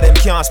Pree, cause them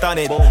can't stand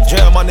it.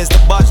 German is the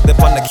badge, they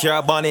on the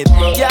H.E.R bonnet.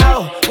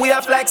 Yo, we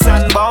are flex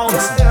and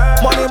bounce.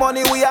 Money,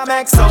 money, we are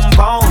make some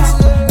pounds.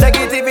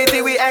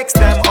 Negativity, we X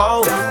them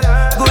out.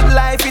 Good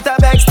life, it a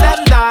vex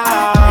them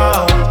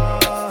down.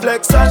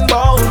 Flex and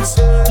bounce.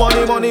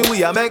 Money, money,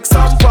 we a make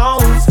some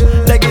pounds.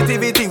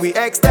 Negativity, we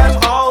X them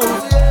out.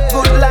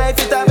 Good life,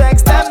 it a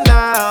vex them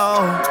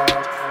now.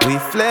 We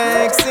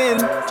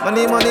flexing.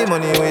 Money, money,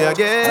 money, we are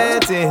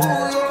getting.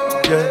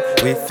 Yeah,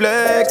 we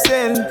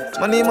flexing.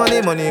 Money,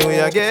 money, money, we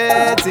are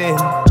getting.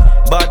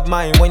 Bad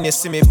mind when you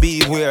see me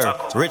beware.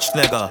 Rich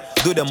nigga,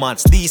 do the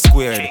maths, D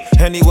squared.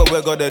 Anywhere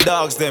we go, the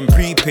dogs, them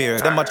prepare.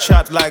 Them a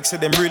chat like, say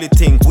them really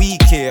think we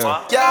care.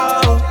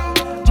 Yo,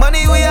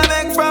 money we a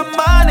make from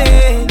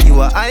money.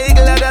 You a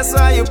idler, that's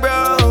why you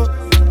broke.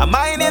 I'm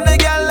minding the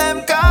girl,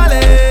 them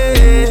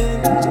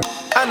calling.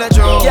 And a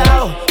joke.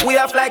 Yo, we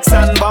a flex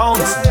and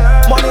bounce.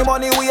 Money,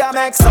 money, we a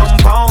make some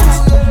pounds.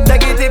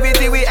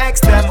 Negativity, we X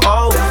them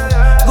out.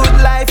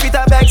 Good life, it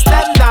a vex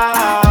them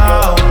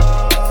now.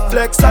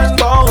 Flex and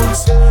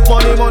bounce.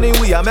 Money, money,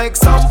 we a make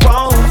some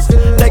pounds.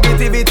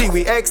 Negativity,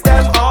 we X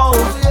them out.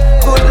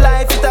 Good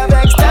life, it a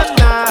vex them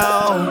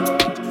now.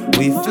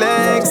 We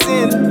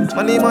flexing.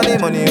 Money, money,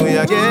 money, we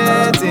are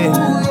getting.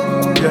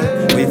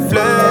 Yeah, we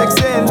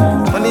flexing.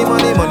 Money,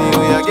 money, money,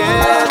 we are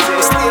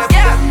getting.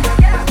 Yeah.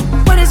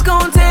 What it's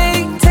gonna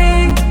take?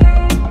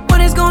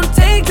 What it's gonna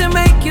take to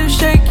make you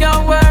shake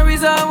your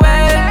worries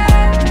away?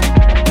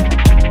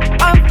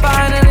 I'm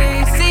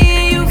finally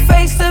seeing you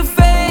face to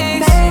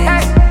face.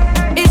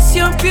 It's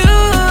your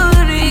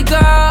beauty,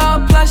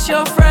 girl, plus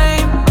your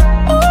frame.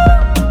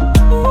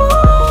 Ooh, ooh.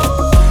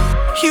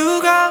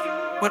 You got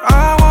what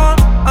I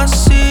want. I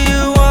see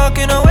you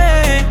walking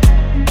away.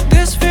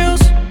 This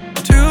feels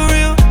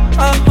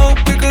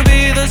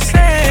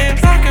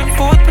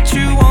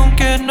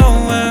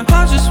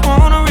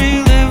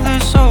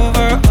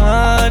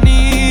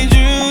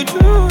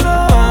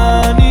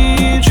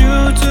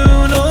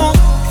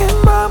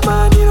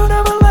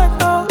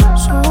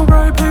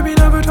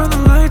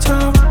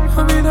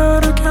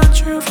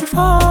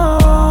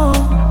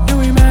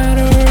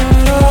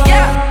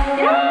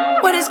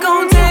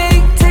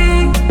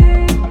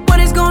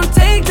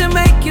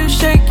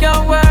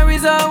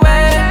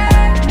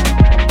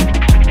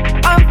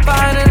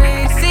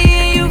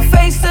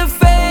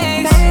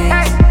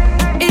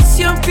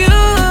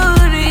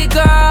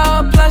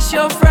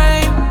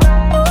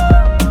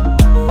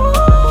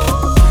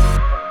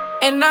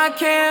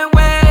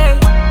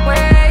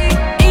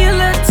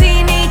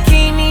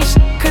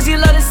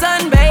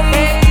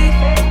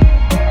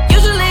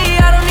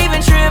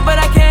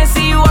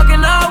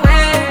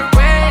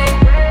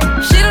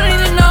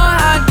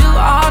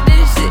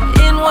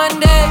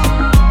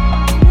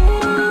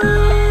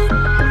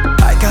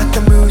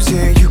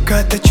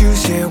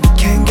yeah, we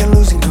can't get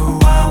loose, you know.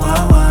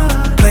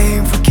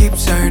 Playing for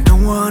keeps, I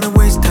don't wanna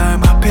waste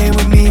time. I pay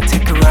with me,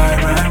 take a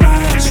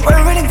ride.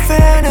 Swearing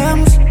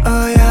phantoms,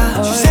 oh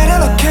yeah. She said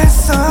hello, kiss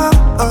some,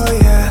 oh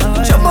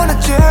yeah. Jump on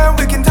a chair,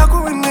 we can talk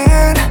when we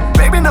land.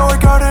 Baby, now I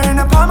got her in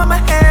the palm of my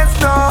hands,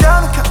 no.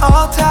 Down like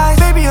all ties,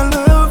 baby, I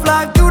love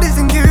life. Do this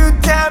in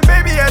good time,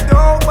 baby, I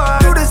don't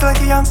mind. Do this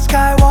like a young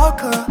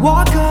Skywalker,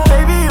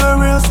 baby, you're a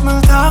real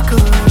smooth talker.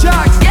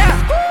 Jocks, yeah.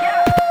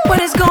 What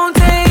it's gonna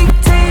take,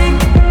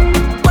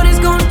 what it's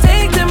gonna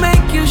take to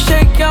make you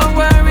shake your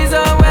worries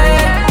away.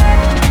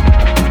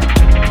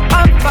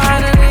 I'm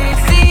finally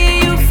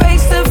seeing you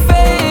face to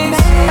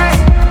face.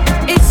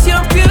 It's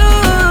your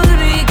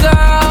beauty,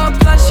 girl,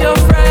 plus your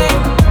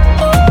frame.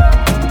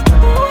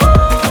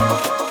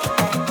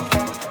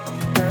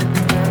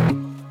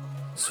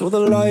 Saw the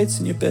lights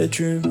in your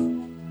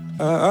bedroom,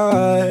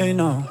 I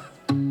know.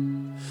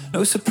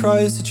 No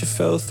surprise that you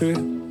fell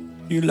through.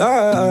 You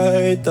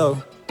lied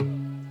though.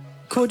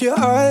 Caught your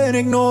eye and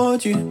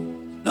ignored you.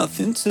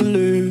 Nothing to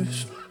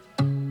lose.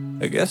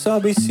 I guess I'll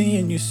be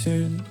seeing you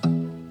soon.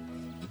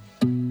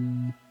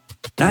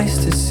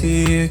 Nice to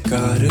see you,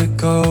 gotta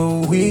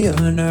go. We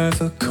are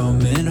never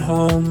coming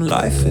home.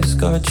 Life has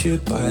got you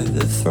by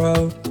the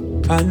throat.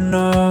 I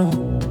know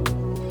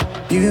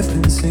you've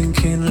been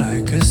sinking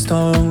like a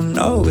stone.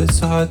 No, it's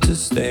hard to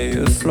stay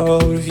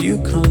afloat. If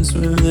you can't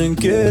swim, then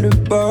get a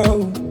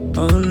boat.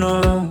 Oh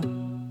no.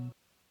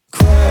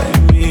 Cry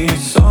me,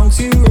 songs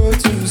you wrote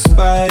to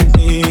spite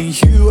me.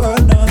 You are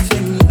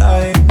nothing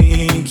like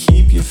me.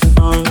 Keep your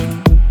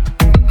phone.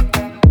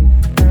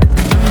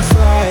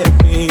 Fight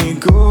me,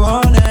 go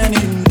on and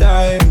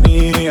indict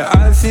me.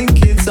 I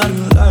think it's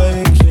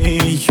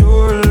unlikely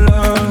you're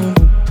alone.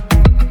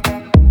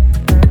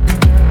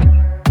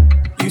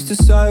 Used to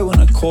sigh when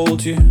I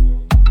called you.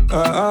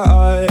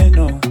 I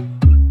know.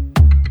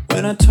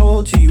 When I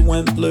told you, you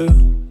went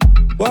blue.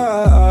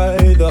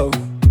 Why though?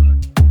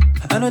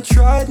 And I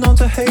tried not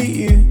to hate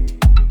you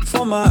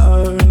for my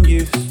own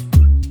use.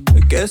 I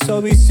guess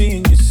I'll be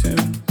seeing you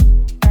soon.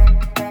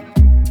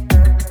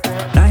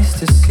 Nice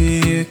to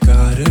see you,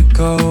 gotta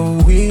go.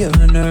 We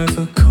are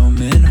never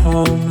coming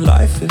home.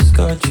 Life has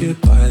got you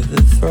by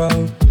the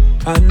throat.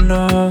 I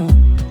know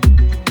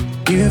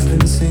you've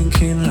been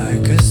sinking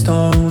like a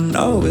stone.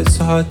 No, it's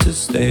hard to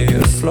stay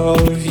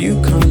afloat. If you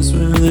can't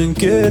swim, then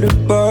get a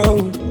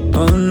boat.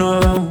 Oh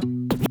no.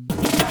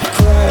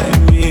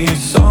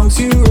 Songs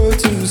you wrote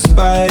to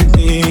spite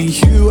me.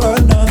 You are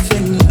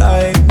nothing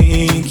like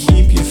me.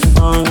 Keep your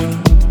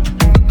phone.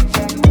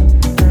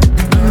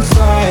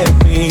 Fight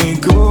me,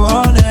 go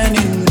on and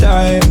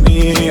indict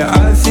me.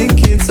 I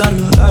think it's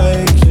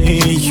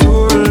unlikely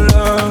you're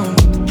alone.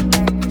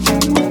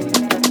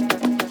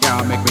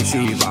 Yeah, make me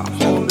shiver.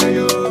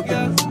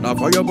 Now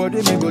for your body,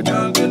 me go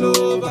jungle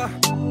over.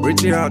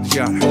 Pretty hot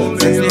girl,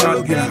 sexy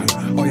hot girl.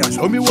 Oh yeah,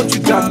 show me what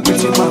you got,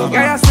 pretty man.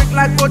 Yeah, you sweet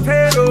like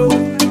potato.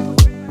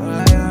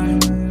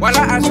 Well,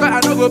 I swear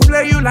I don't go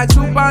play you like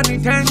Super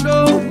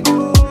Nintendo.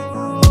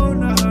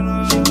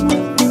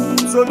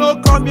 So no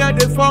come here,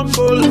 they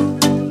fumble.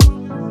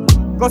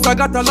 Cause I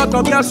got a lot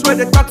of girls where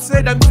they talk,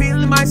 say them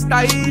feel my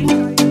style.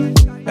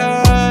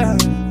 Yeah.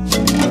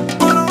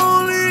 But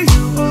only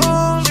you,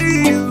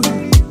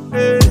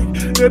 yeah.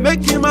 They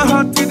making my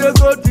heart to the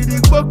go to the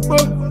coco.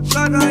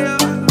 And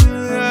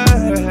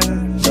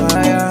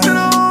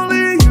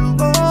only you,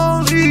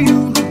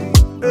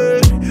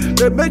 yeah.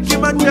 They making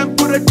my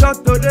temperature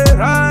to the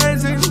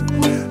rising.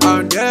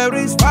 And there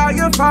is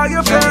fire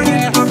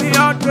burning on me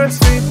out the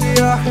city.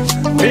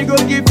 We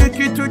gon' give the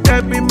key to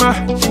Dappy, ma.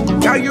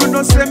 Yeah, you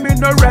know say me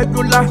no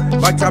regular,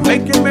 but you're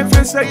making me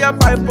feel say you're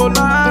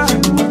bipolar.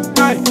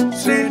 Hey,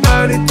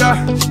 senorita,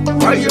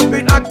 why you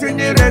been acting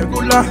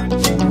irregular?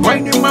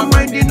 Winding my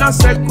mind in a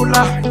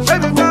secular.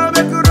 Baby girl,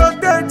 make you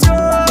rotate you.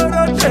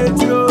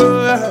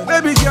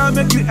 Baby girl,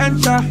 make you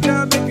enter,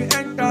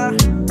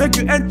 make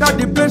you enter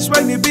the place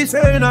when you be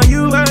saying are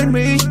you and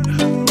me.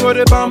 For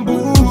the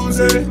bamboos,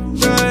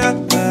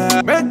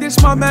 make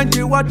this moment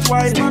you watch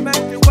why.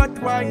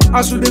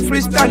 As to the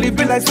freestyle, it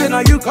be like saying now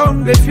you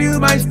come, they feel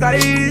my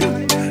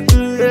style.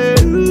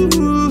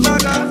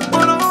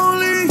 But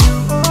only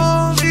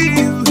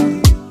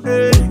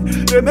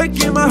you, they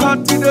making my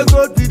heart to the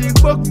go to the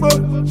coco.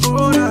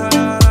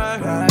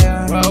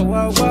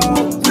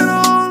 And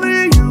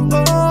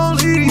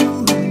only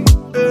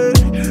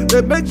you,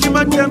 they making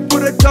my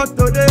temperature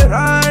to the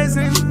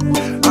rising.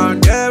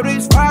 And there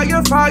is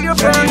fire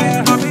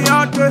burning on me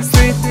out the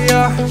city.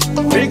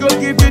 We gon'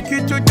 give the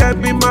key to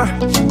Dappy, ma.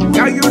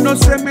 Yeah, you know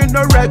say me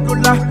no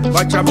regular,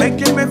 but you're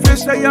making me feel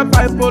say you're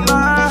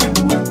bipolar.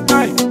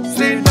 Hey,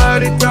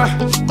 senorita,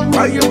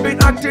 why you been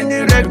acting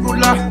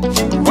irregular?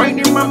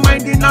 Winding my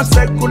mind in a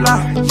secular.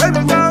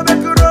 Baby girl,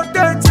 make you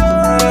rotate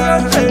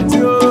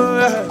you.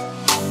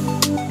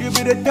 You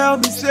be the tell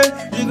me say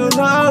you gon'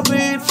 love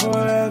me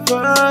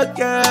forever,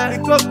 yeah.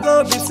 The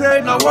coco be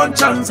say no one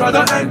chance I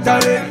don't enter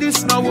it.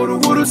 This no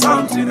wuru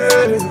something,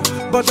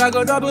 but I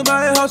go double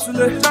my hustle.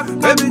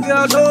 Baby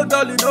girl, no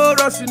dolly, no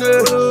rushing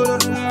it.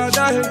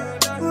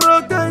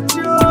 Rotate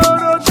you,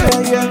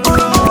 yeah.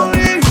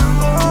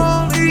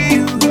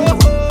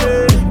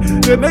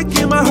 They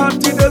making my heart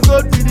to the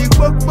go to the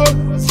coco.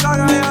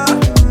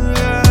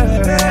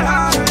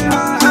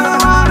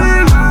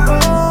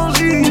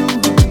 Only you.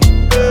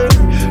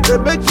 They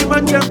making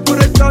my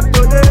temperature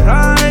to the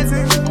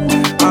rising.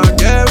 And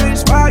there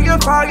is fire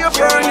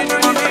burning in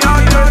me.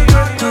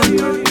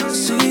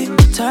 See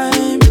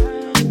time,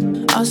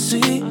 I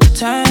see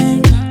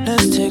time.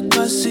 Let's take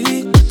a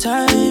sweet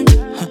time.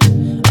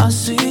 I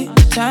see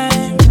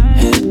time,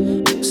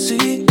 hey,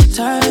 see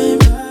time.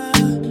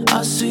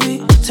 I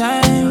see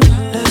time.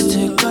 Let's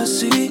take a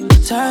sweet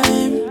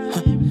time.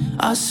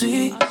 I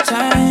see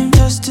time.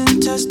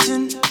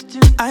 Testing.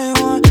 I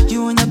want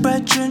you and your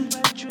brethren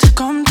to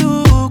come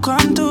through.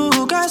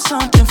 Got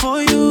something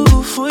for you.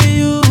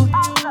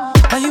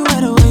 Are you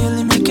right away?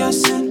 Leave me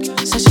guessing.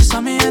 Said she saw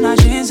me in her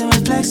jeans and we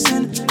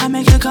flexing. I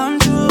make it come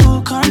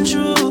true.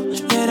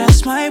 Yeah,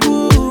 that's my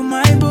boo.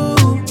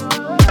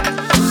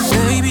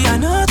 Baby, I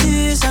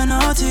notice.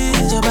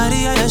 Your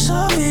body, I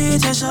show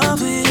it.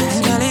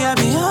 Girl, I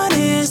be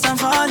honest, I'm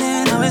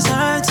falling. Always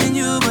hurting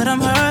you, but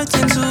I'm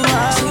hurting too.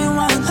 See you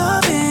want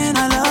loving,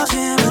 I love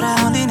him, but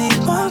I only need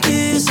one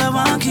kiss.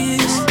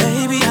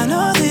 Baby, I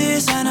know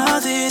this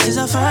is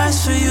a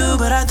first for you,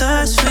 but I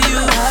thirst for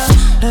you.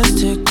 Let's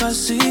take a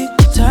sweet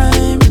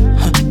time.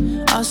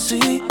 I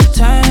see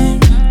time.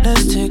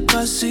 Let's take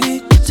a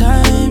sweet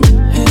time.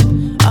 Hey,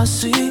 I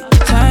see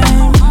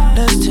time.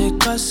 Let's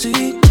take a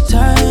sweet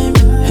time.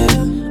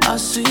 Hey, I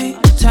see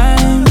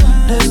time.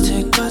 Let's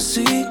take a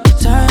sweet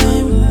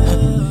time.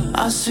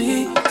 I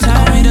see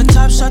time. I'm the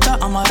top shotter,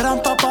 I'm a ram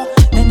papa.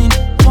 Any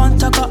one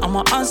tacker, I'm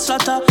a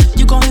onslaughter.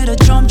 You gon' hear the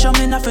drum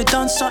jumping if it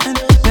done something.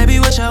 Baby,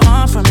 what you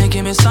want from me?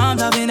 Give me some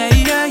loving,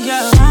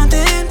 yeah. One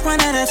thing,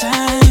 one at a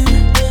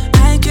time.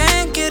 I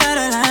can't get out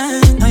of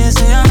line. Now you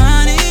say I'm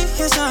honey,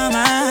 yes I'm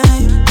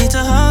right. Need to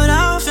hold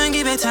off and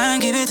give it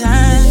time.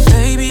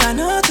 Baby, I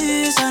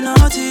notice.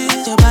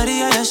 Your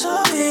body, I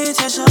show it.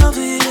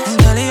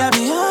 Girl, I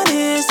be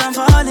honest, I'm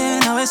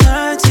falling. Always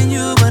hurting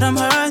you, but I'm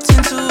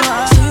hurting too.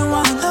 See you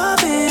want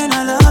loving,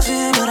 I love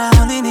him, but I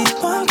only need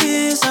one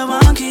kiss.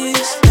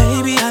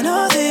 Baby, I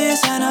know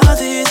this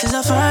is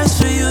a first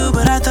for you,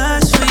 but I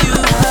thirst for you.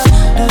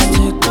 Let's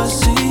take a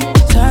sweet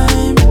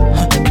time.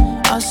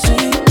 I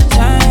see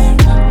time.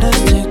 Let's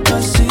take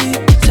a sweet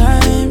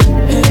time.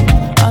 Hey,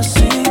 I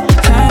see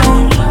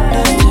time.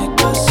 Let's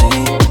take a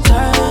sweet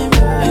time.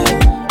 Hey,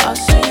 I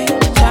see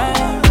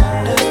time.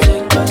 Let's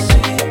take a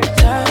sweet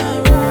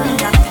time.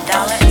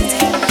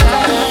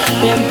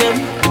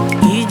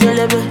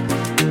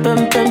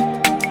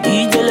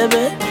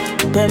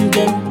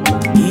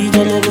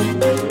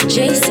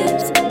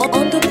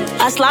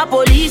 I slap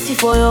police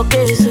for your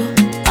case.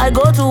 I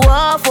go to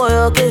war for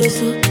your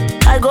case.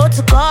 I go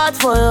to court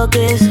for your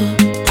case.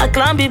 I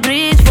climb the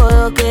bridge for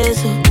your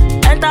case.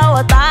 Enter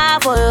water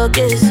for your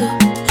case.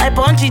 I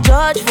punch the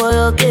judge for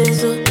your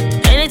case.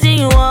 Anything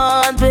you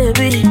want,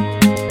 baby,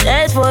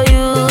 that's for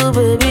you,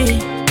 baby.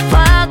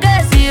 For your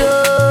case, yo.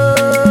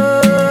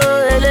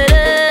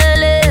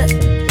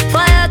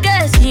 For your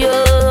case, yo.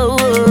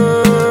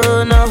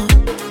 No.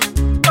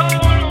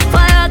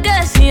 For your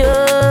case, yo.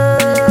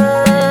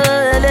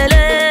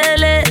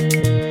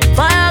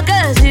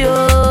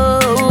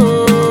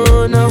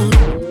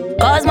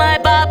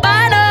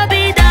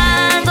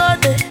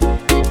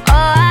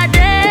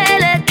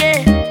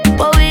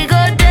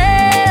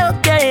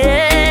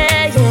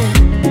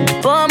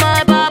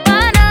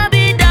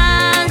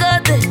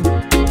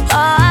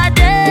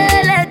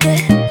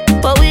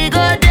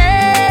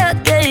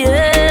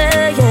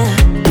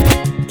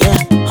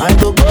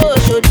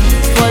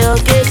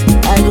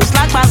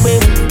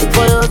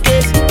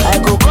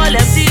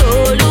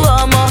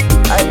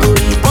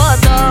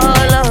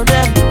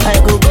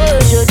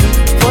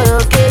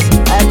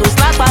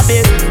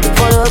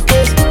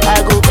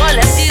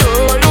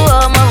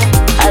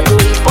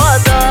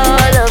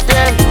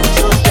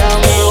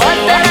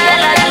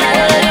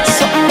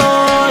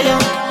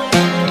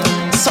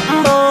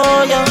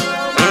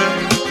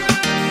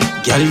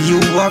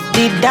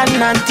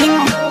 Nothing.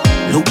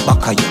 Look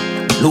back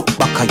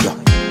at you.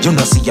 You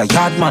know see a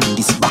yard man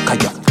this back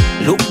at you.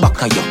 Look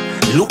back at you.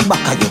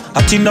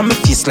 I think on my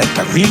face like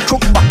a real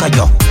crook back at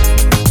you.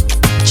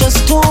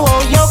 Just to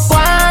hold your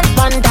quan,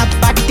 panda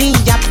body,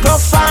 ya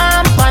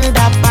profile,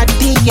 panda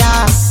body,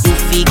 ya. You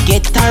fi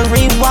get a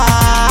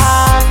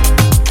reward.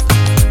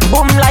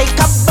 Boom like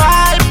a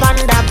ball,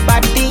 panda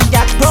body,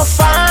 ya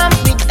profile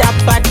with the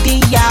body,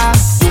 ya.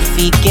 You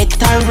fi get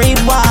a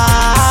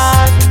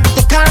reward.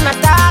 They can't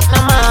attack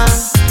no man.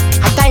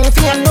 Time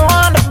for you know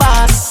the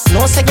boss.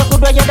 No say you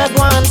good where you that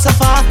one so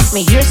far.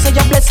 Me here say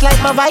you blessed like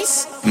my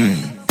vice.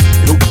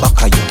 Look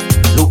back at you.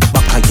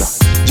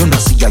 You know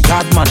see a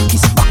yard man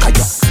this back at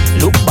you.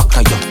 Look back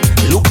at you.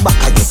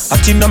 I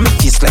think on my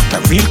face like a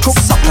real crook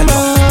back at you.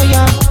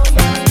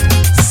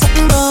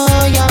 Something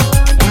boy.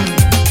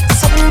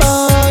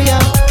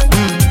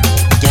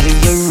 Girl,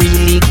 you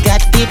really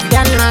got it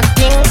done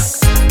nothing.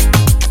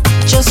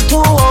 Just to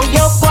hold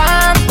your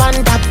quan,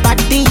 panda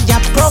body, ya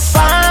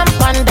profile,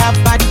 panda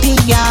body,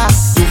 ya.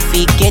 You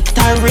fi get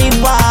a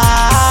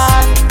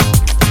reward.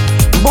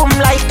 Boom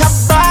like a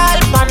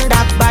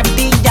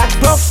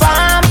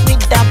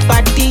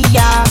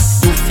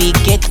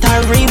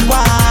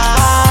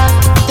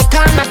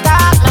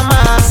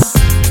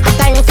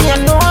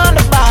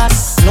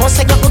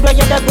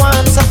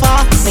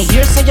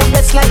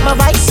just like my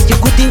vice. You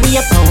goodie with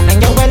your pound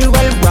and you're well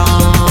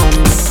round.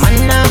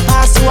 Man, now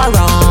pass you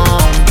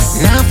around.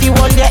 Now if you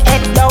hold your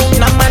head down,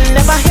 a man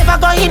never ever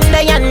go in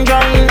there and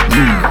drown.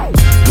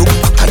 Look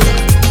back at you,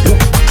 look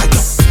back at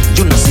you.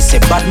 You know see say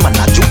bad man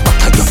a juke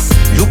back at you.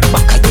 Look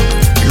back at you,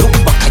 look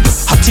back at you.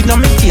 Hot in on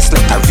me face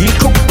like a real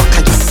crook back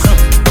at you.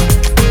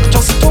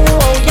 Just do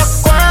all you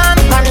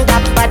want, on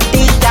that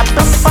body, ya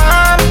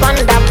perform on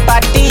that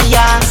body,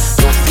 ya.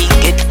 You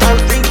forget the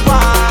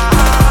reward.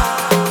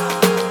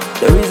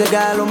 There is a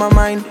girl on my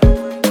mind.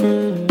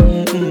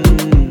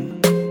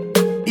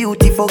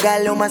 Beautiful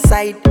girl on my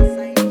side.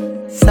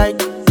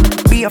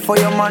 Be here for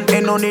your man,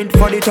 ain't no need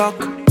for the talk.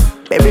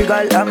 Baby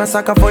girl, I'm a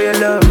sucker for your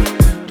love.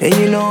 And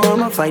you know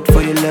I'ma fight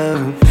for your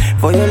love.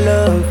 For your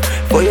love,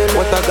 for your love.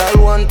 What a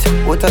girl want,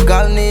 what a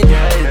girl need.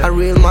 A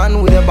real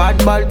man with a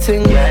bad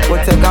thing.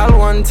 What a girl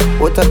want,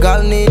 what a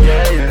girl need.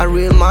 A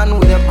real man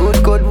with a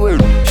good will.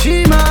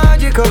 She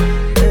magical,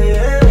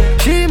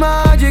 she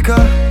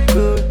magical,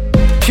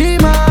 she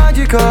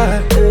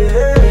magical,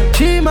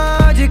 she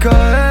magical.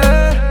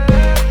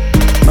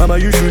 Mama,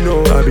 you should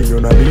know I be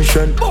on a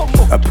mission.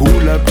 I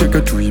pull up, take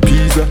a 3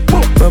 pizza.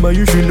 Mama,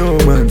 you should know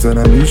man's on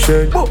a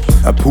mission.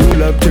 I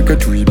pull up, take a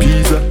 3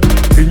 pizza.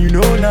 And you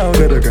know now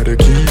that I got the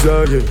keys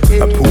out, yeah.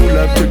 I pull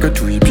up, take a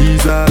 3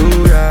 pizza.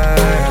 Oh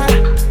yeah,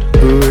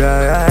 oh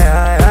yeah.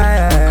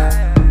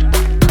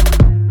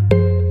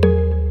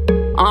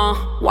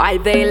 Why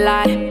they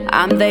lie?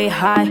 I'm they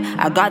high.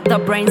 I got the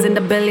brains and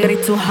the ability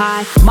to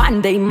hide.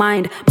 Man they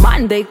mind,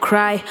 man they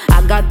cry.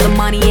 I got the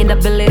money and the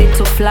ability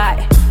to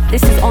fly.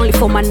 This is only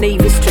for my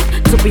Navy street.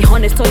 To be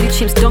honest, all you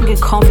chimps don't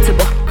get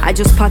comfortable. I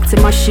just packed a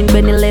machine,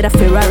 Benny later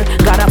Ferrari.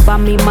 Gotta buy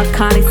me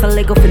Macan, it's a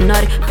Lego for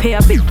nutty. Pay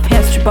a big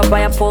pair, stripper, buy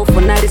a pole for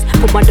 90s.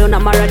 Put Madonna,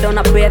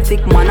 Maradona, bare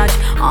thick manage.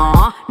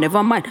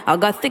 Never mind, I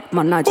got thick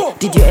manage.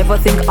 Did you ever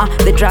think,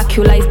 the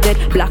Dracula is dead?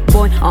 Black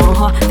boy,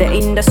 the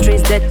industry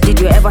is dead. Did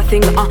you ever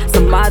think,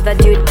 some other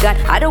dude got?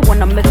 I don't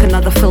wanna make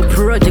another failed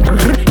project.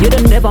 You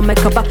don't never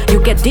make a back,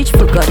 you get ditched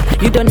for good.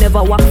 You don't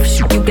never work for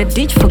shit, you get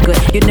ditched for good.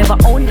 You never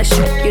own a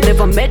shit, you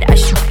never made a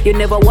shit. You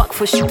never work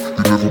for shit.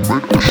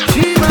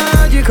 She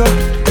magical,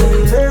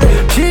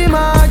 she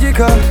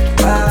magical,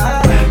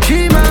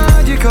 she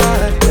magical,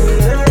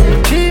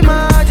 she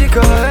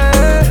magical.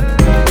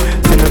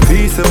 Send a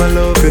piece of my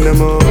love in the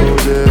mood,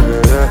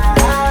 yeah.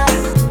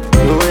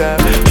 Oh yeah,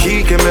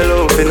 she give me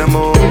love in the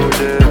mood,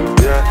 yeah.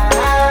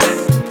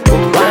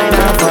 Why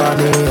not for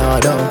me,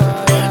 although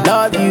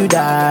love you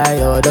die,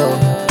 although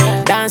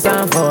dance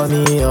on for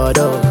me,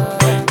 although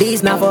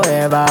this not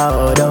forever,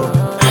 although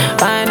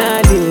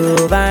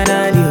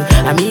finally,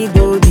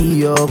 amigo be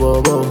your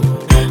bobo.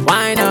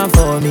 Why not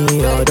for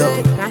me,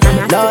 although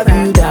love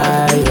you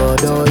die,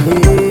 although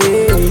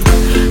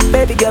yeah.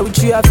 Baby girl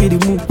with you I feel the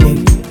move,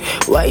 yeah.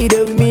 Why you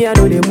do with me I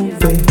know the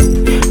move,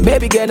 yeah.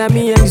 Baby girl na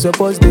me and you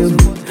supposed to.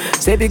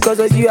 Say because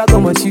of you I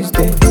come on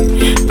Tuesday.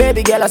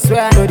 Baby girl I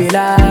swear I know the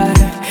lie.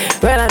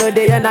 When I know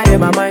they and I in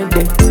my mind,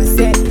 yeah.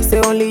 Say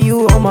only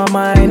you on my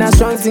mind. A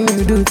strong thing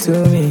you do to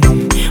me.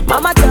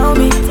 Mama tell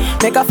me,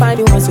 make I find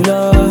the one to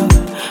love.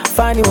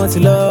 Find the one to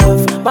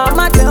love.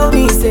 Mama tell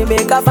me, say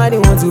make I find the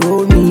one to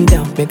hold me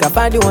down. Make I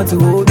find the one to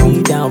hold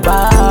me down.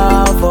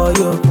 Bow for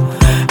you,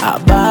 I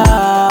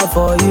bow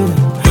for you.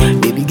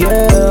 Baby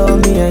girl,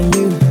 me and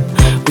you,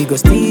 we go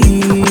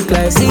stick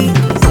like sea.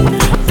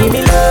 Give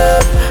me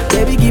love,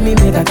 baby give me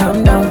make I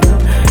calm down.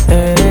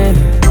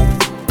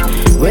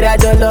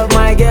 Without your love,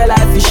 my girl, I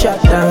feel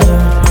shut down.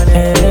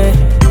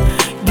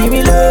 Give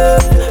me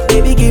love,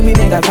 baby give me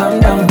make I calm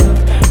down.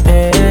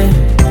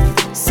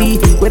 See,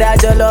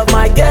 without your love,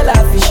 my girl,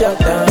 I feel shut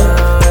down.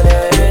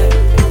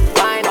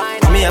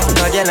 Me a fuck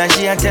a girl and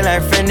she a tell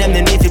her friend them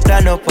they need to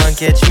plan up and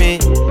catch me.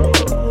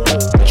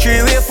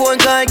 3-way phone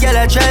call, girl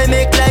I try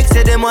make like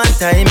say them one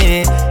time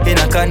me. In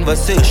a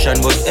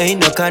conversation, but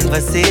ain't no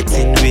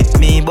conversating with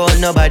me about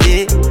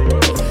nobody.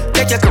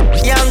 Take your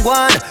young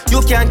one,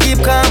 you can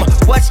keep calm.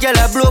 Watch girl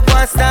I blow up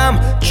one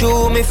stamp.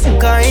 Chew me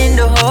fuck her in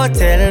the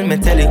hotel. Me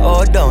tell it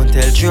all down,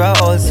 tell you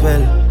all's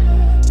well.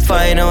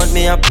 Find out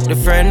me up the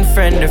friend,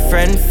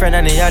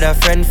 and the other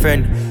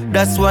friend.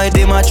 That's why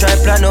they might try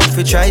plan up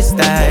for try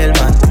style,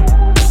 man.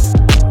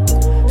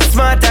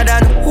 Smarter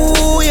than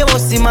who you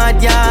must see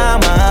mad, yeah,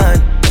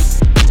 man.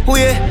 Who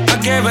yeah? I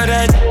gave her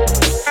that,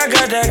 I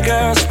got that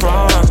girl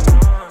sprung.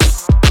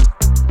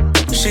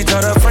 She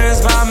told her friends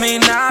about me,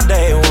 now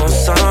they want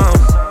some.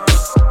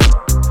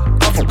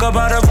 I fuck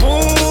about a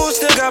boost,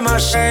 still got my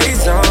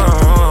shades on,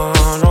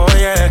 oh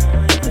yeah.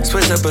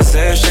 Switch the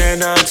position,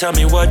 now tell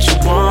me what you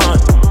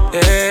want.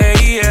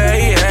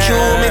 Yeah.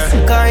 Show me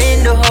fuck her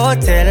in the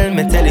hotel.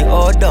 Me tell it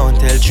all down,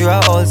 tell you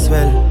all's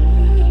well.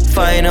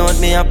 Find out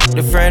me up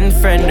the friend,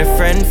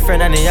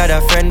 and the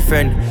other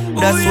friend.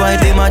 That's why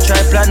they might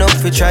try plan up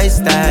for try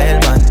style,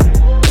 man.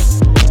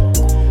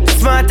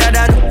 Smarter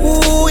than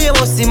who you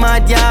must see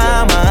mad,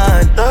 yeah,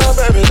 man. Nah,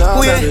 baby,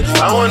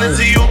 I wanna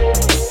see you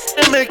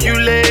and make you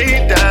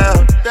lay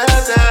down. Da.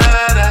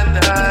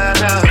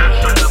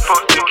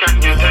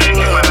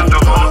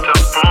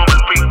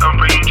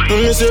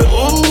 You say,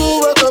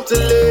 ooh, welcome to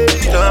lay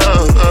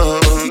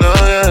down.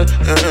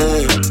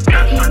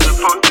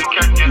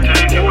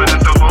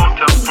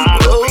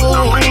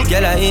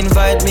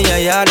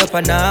 hard up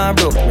and I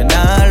broke. Me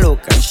nah look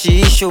and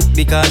she shook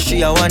because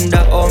she a wonder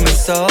how me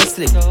so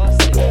slick.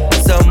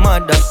 So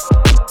mother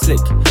slick.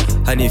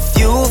 And if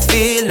you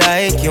feel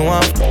like you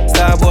want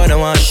Starboy, I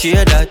want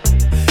share that.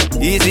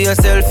 Easy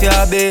yourself,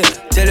 yeah, babe.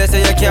 Tell her say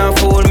you can't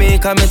fool me.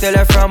 Come and tell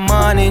her from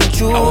morning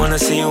true. I wanna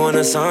see you in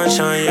the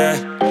sunshine, yeah.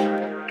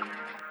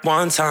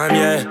 One time,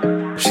 yeah.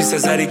 She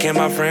says, Eddie, can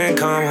my friend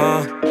come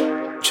home?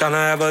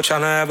 Tryna have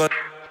a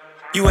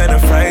You ain't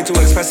afraid to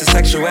express your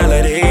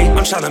sexuality. I'm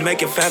tryna make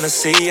your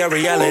fantasy a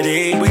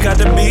reality. We got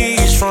the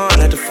beach front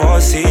at the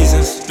Four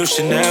Seasons. New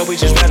Chanel, we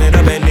just ran it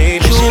up and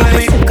need you. She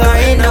like Kokar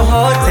in the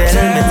hotel.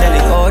 Me tell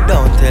you go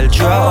down, tell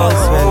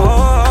Draws, man.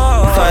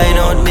 Find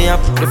out me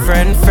up the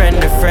friend,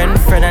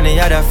 and the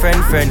other friend.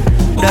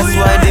 That's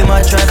why they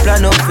might try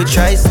plan up for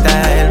try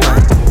style,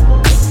 man.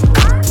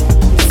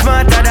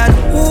 Smarter than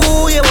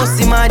who you must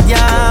see my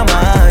yeah,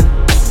 man.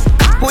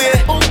 Who you?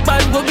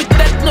 Bad go be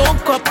techno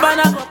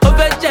copana.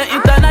 Overjet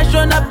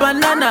international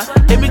banana.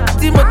 Emi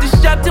Timothy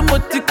Sharp,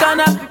 Timothy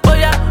Kana. Oh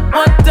yeah,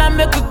 one time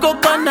make a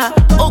coconut.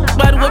 Oh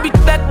bad go be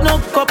techno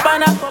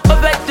copana.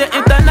 Overjet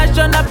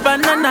international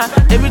banana.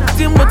 Emi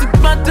Timothy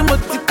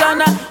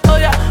Kana. Oh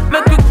yeah,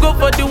 make we go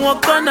for the one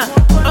corner.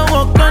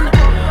 One corner.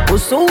 Oh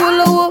so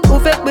low, oh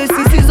fake me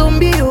sissy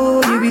zombie, oh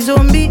you be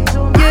zombie,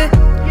 yeah.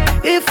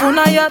 If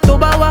unaya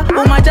tobawa,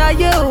 oh my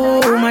jaye,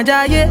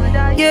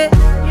 yeah.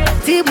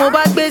 Tí mo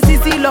bá gbé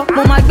sisi lọ,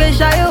 mo máa gbé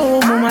ṣayé, oh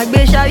mo máa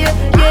gbé ṣayé,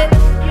 yeah.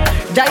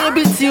 Jaye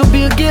be till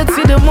Bill Gates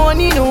till the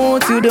morning, oh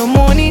till the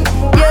morning,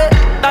 yeah.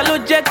 Ta ló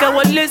jẹ́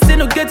kẹwọ́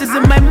listen, get is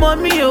in my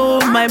mommy, oh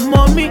my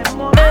mommy,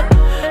 eh.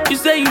 You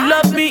say you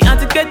love me, and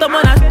to get on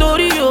na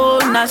story, oh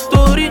na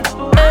story,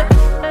 eh.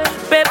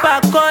 Paper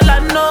call, I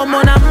know,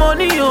 mo na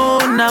money, oh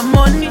na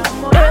money,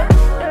 eh.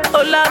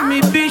 Ola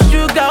mi be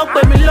sugar, ó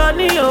pè mí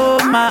lọ́ní, oh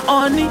my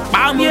honey,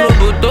 yeah.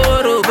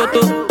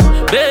 Roboto.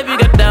 Baby,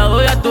 get down, oh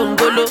yeah, don't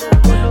go low.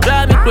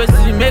 Drive me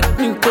crazy, make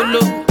me go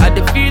low. I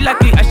dey feel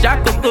like I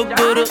shako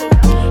kokoro.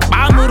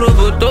 I'm a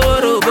roboto.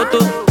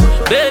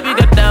 Baby,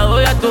 get down, oh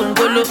yeah, don't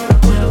go low.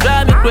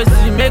 Drive me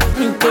crazy, make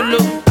me go low.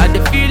 I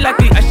dey feel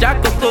like I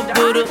shako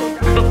kokoro.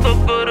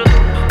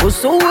 Oh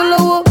so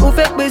low, oh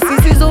fake me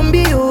sissy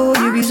zombie, oh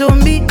you be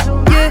zombie,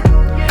 yeah.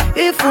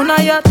 If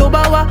unaya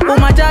tobawa, oh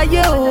my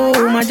jaye,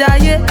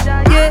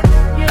 yeah.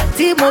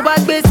 Tí mo bá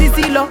gbé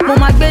sisi lọ, mo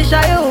máa gbé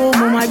ṣayé, oh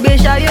mo máa gbé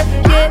ṣayé,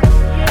 yeah.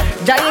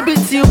 Jaye be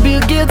till Bill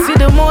Gates till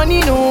the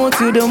morning, oh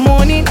till the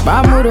morning.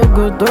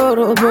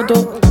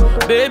 Roboto.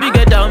 Baby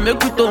get down, make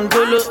we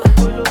tongolo.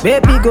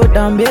 Baby go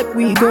down, make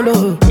we go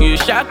low. You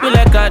shock me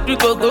like I do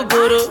go.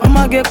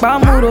 I'ma get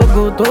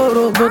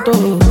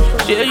roboto.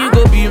 Say you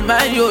go be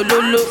my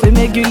yololo. Say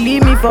make you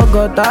leave me for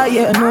gutter,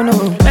 yeah, no.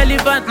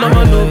 Elephant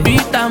lomo no be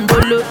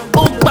tambolo.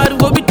 Oh bad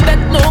go be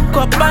techno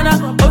copana.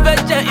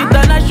 Overjet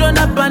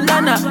international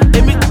banana.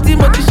 Emi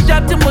Timothy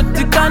Sharp,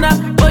 Timothy Kana.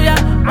 Oh yeah,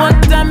 one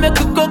time make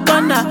a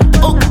coconut.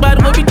 Oh bad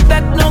go be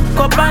techno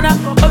copana.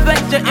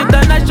 Overjet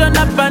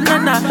international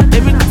banana.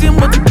 Emi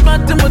Timothy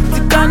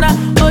Kana.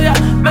 Oh yeah,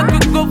 make we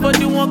go for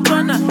the one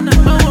corner.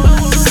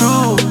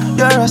 True,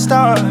 you're a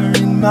star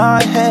in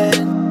my head.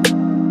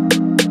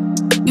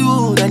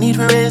 You that need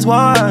to raise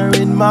war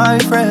in my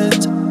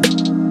friends.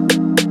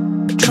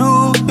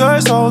 True,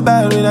 you're so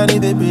bad when I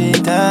need to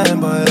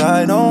pretend, but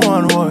I don't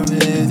want war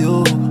with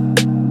you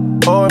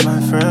or my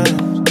friends.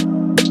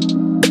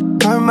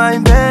 You're my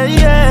best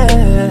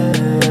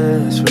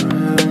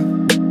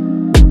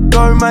friend.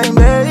 You're my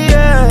best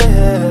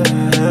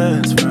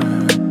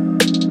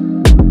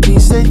friend. He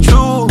said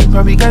true,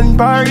 probably can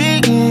party,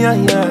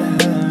 yeah.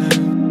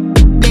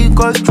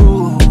 Because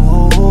true,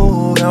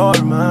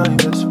 you're my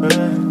best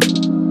friend.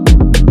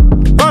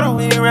 All the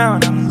way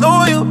around, I'm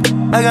loyal.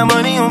 I got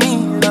money on me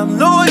and I'm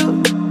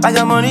loyal. I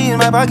got money in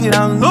my pocket,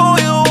 I'm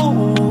loyal.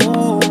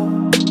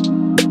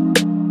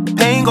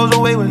 Pain goes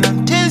away when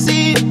I'm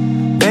dizzy.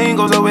 Pain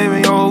goes away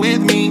when you're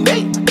with me.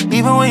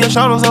 Even when your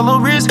shadow's a little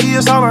risky,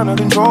 it's all under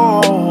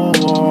control.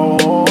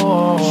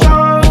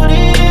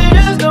 Shorty,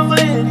 just don't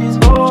let this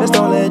go. Just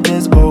don't let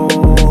this go.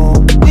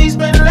 We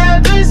spent the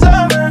last 3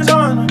 summers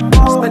on the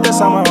road. Spent the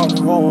summer on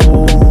the road.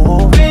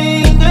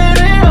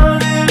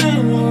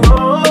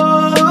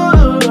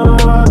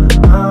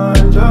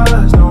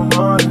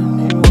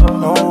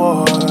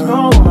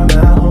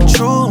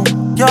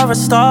 You're a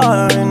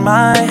star in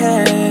my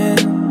head.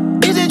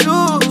 Is it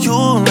true?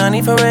 You not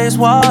need to raise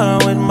war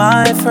with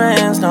my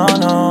friends, no.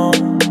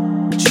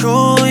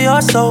 True,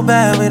 you're so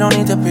bad, we don't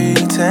need to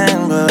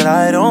pretend. But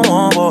I don't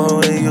want war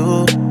with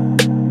you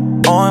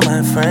or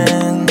my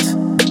friends.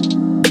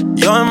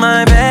 You're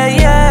my best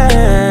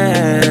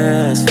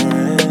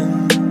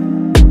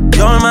friend.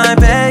 You're my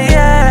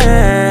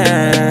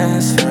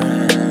best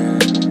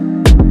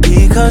friend.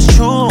 Because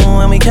true,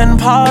 when we can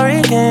party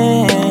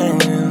again,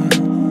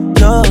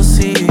 you'll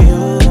see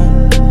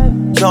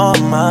you're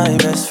my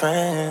best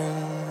friend.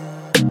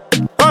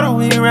 All the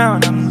way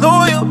around, I'm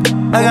loyal.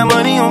 I got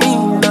money on me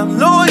and I'm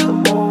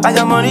loyal. I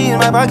got money in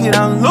my pocket,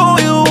 I'm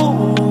loyal.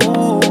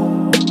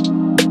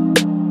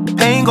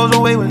 Pain goes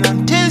away when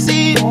I'm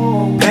dizzy.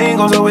 Pain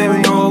goes away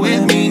when you're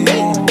with me.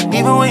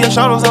 Even when your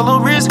shadows a little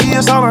risky,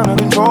 it's all under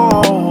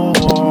control.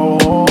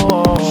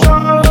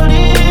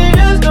 Shorty,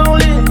 just don't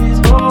let this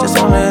go. Just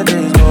don't let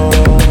this go.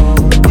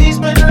 We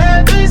spent the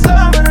last 3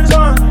 summers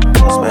on the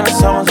road. Spent the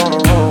summers on the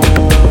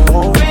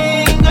road. We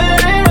ain't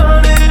getting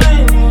on it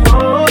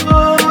anymore.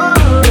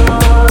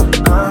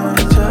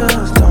 I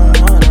just don't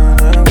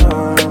wanna let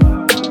go.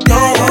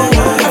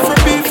 Afro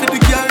beef with the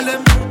girl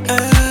them,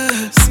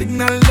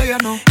 signal there you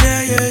know.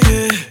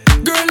 Yeah.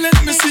 Girl, let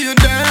me see you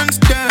dance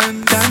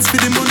for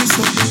the money,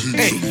 so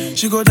hey.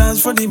 She go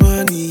dance for the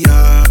money,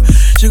 yeah.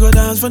 She go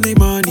dance for the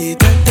money,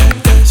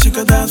 She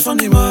go dance for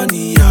the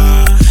money,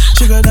 yeah.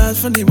 She go dance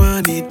for the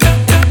money,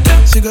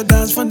 She go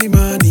dance for the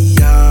money,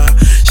 yeah.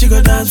 She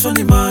go dance for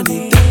the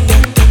money,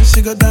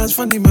 She go dance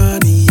for the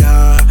money,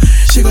 yeah.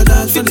 She go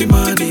dance for the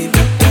money.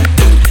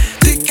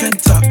 Tick and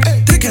talk,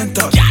 tick and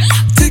talk,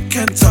 tick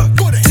and talk,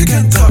 tick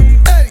and talk,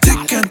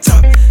 tick and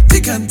talk,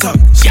 tick and talk.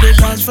 She go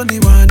dance for the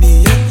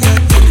money, yeah.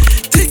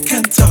 Tick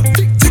and talk,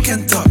 tick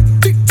and talk,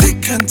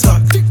 tick and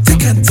talk,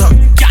 tick and talk,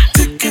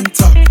 tick and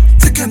talk,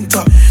 tick and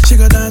talk. She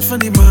go dance for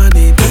the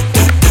money.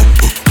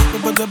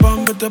 But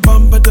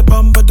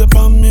the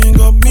bomb, you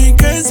got me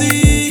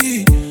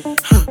crazy.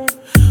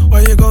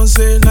 Why you gon'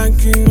 say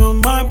like you on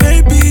my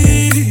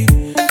baby?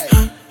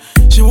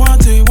 She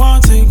want it,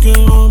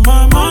 girl, on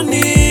my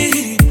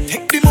money.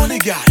 Take the money,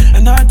 girl.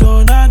 And I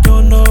don't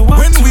know what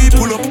when to we do.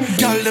 Pull up,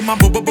 girl, them a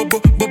bubble for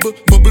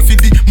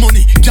the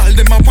money. Girl,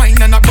 them a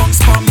wine and a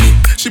bounce for me.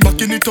 She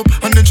backing it up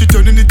and then she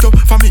turning it up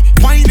for me.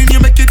 Whining, you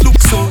make it look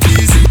so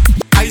easy.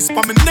 Ice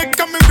for my neck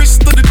and my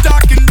wrist to the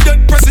dark and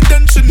dead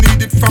president, she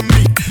need it from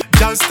me.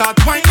 Girl start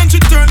whining and she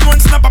turn one,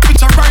 snap a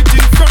picture right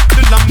in front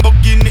the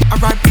Lamborghini. I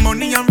write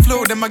money and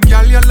flow, them a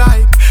girl you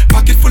like.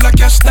 Pocket full of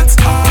cash, that's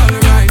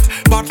alright.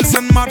 Bottles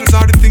and models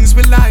are the things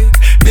we like.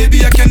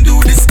 Baby, I can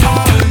do this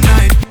all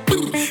night.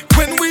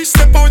 When we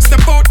step out,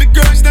 the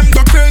girls them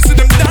go crazy,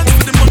 them dance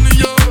for the money,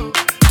 yo.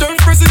 Turn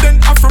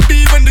president, Afro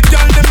B, when the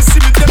girl them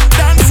see me, them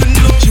dancing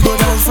low. She go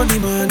dance for the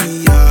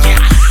money, yeah.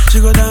 She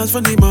go dance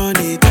for the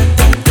money,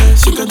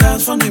 She go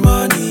dance for the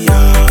money,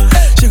 yeah.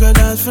 She go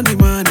dance for the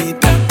money,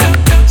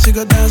 She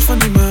go dance for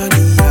the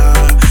money,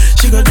 yeah.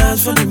 She go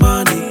dance for the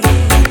money,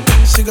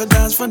 She go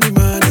dance for the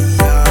money,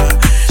 yeah.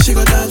 She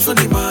go dance for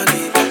the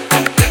money.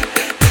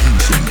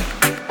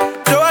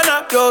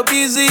 Joanna, your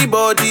busy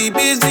body,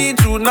 busy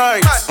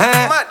tonight.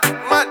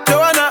 Mad.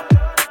 Joanna,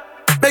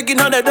 making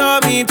all the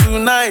dummy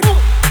tonight.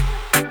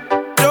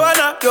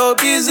 Joanna, your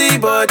busy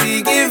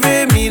body,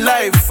 giving me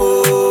life,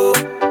 oh.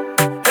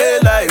 Hey,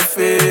 life,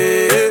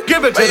 hey.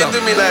 Give it to them.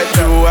 Do me like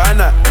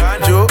Joanna,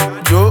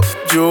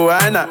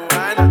 Joanna.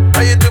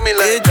 How you do me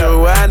like hey,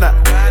 Joanna,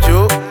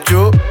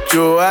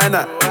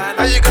 Joanna.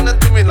 How you gonna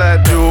do me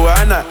like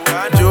Joanna,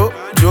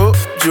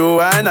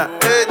 Joanna.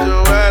 Hey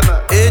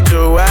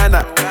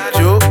Joanna,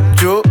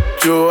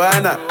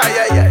 Joanna. Ay.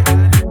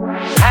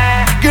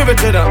 Give it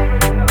to them.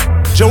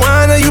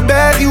 Joanna, you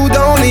bad, you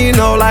don't need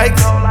no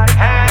lights.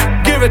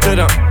 Give it to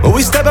them. When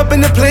we step up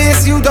in the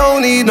place, you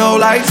don't need no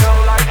lights.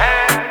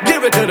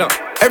 Give it to them.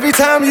 Every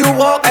time you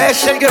walk, ass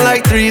shaking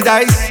like 3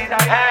 dice.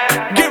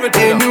 Give it to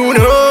them. And you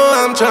know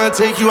I'm trying to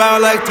take you out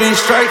like 3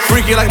 strikes.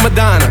 Freaky like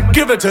Madonna.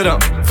 Give it to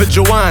them. For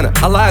Joanna,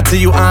 I lied to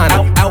you,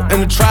 Anna. Out in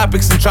the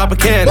tropics and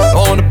Tropicana.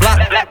 On the block,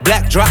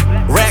 black drop,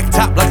 rag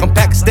top like I'm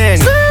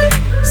Pakistani.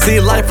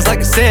 See, life is like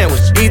a sandwich.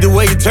 Either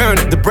way you turn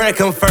it, the bread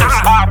come first.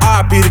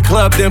 RP the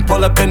club, then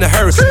pull up in the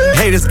hearse.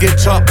 Haters get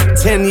chalk.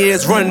 10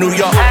 years run New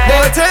York.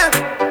 Boy, 10.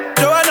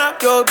 Joanna,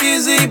 your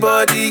busy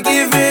body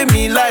giving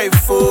me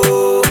life,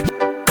 oh.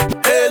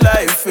 Hey,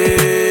 life,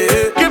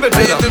 hey. Give it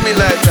to you. Do me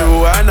like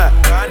Joanna,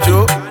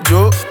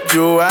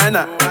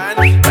 Joanna.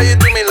 How you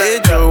do me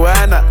like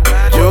Joanna,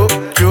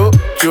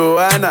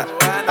 Joanna.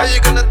 How you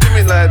gonna do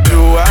me like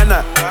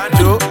Joanna,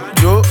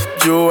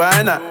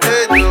 Joanna.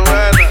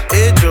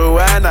 Hey,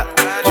 Joanna,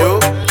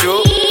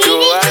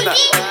 Joanna.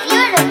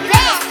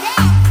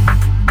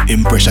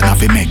 Impression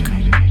of a make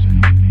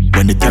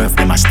when the turf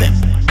them a step.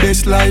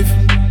 Best life,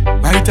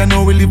 right? I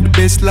know we live the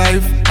best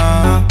life.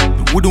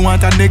 We wouldn't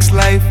want our next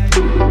life,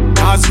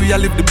 cause we a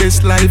live the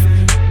best life.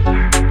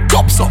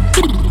 Cups up.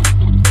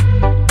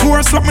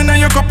 Pour something in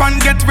your cup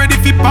and get ready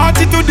for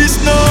party to this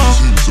now.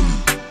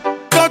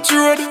 Touch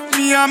road,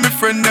 me and my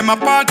friend them a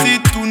party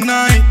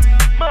tonight.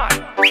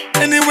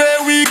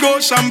 Anywhere we go,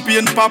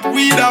 champagne pop,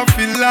 weed I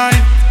feel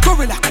like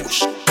Gorilla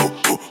Kush.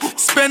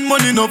 Spend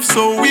money enough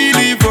so we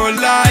live our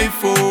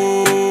life,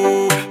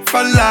 oh,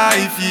 for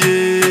life,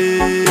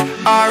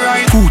 yeah.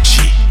 Alright.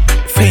 Gucci,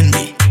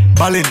 Fendi,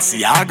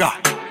 Balenciaga,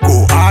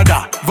 go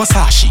harder.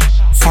 Versace,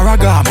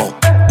 Ferragamo,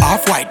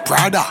 Off-White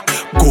Prada,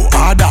 go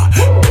harder.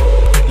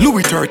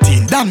 Louis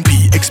 13,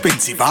 Dappy,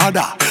 expensive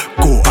harder,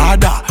 go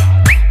harder.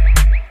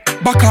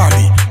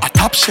 Bacardi, a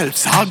top shelf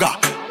saga.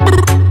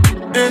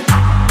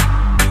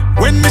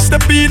 When Mr.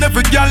 P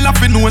every girl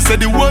laughing, know say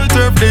the world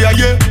turf they are,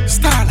 yeah.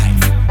 Star life.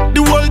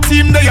 The whole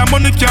team they are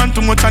money can't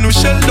too much and no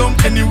shell down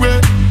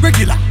anyway.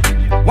 Regular.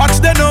 Watch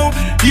them now.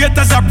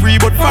 Haters are Pree,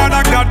 but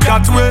Father God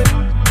got way.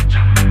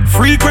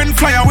 Frequent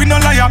flyer, we no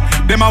liar.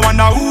 Them I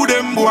wonder who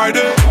them boy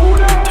they.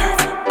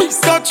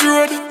 Such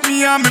road,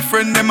 me and my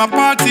friend them a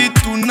party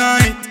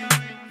tonight.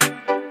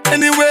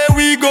 Anywhere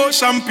we go,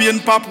 champagne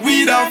pop,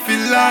 we don't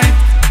feel like.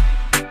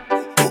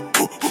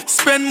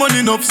 Spend money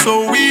enough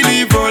so we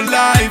live our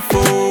life,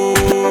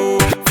 oh,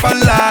 for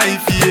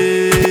life,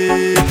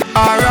 yeah.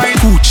 Alright.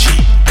 Gucci,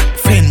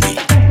 Fendi,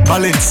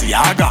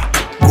 Balenciaga,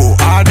 go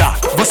harder.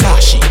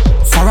 Versace,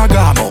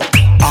 Ferragamo,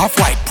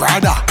 Off-White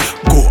Prada,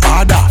 go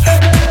harder.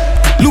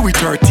 Louis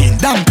 13,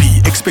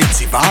 Dappy,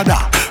 expensive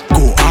harder,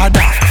 go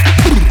harder.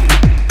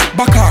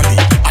 Bacardi,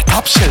 a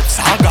top shelf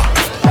saga.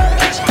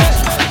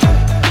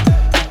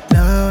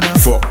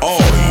 For all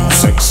you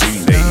sexy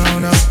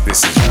ladies,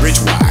 this is Rich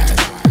Wise.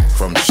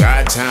 From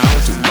Chi-Town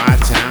to my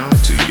town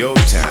to your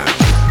town,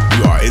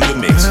 you are in the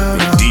mix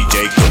with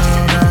DJ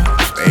Koffee,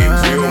 a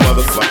real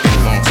motherfucking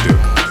monster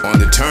on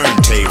the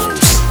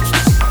turntables.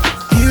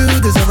 You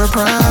deserve a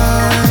prize,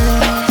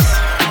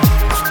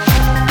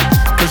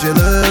 'cause you're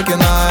looking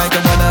like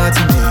a winner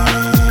to me.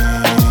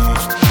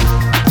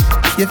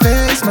 Your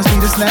face must be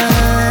the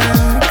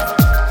snack,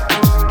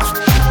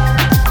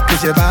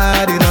 'cause your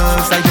body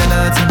looks like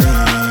dinner to me.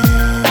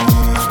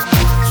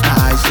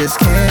 I just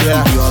can't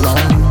leave you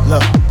alone.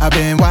 Look, I've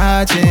been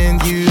watching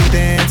you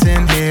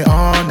dancing here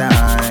all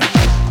night,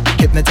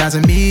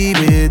 hypnotizing me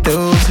with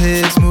those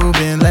hips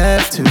moving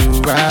left to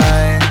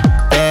right.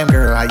 Damn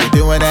girl, how you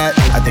doing that?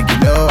 I think you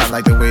know I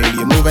like the way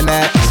you're moving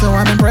that. So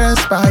I'm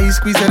impressed by how you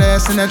squeeze that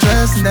ass in that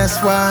dress, and that's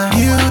why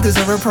you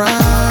deserve a prize,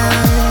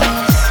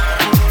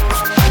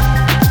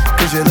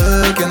 'cause you're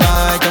looking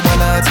like a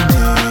winner to me.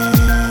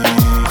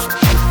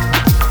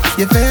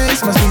 Your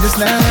face must be the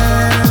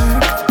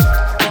snack,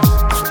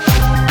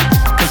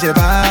 'cause your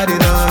body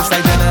looks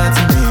like dinner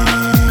to me.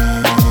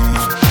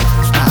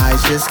 I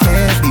just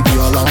can't leave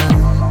you alone.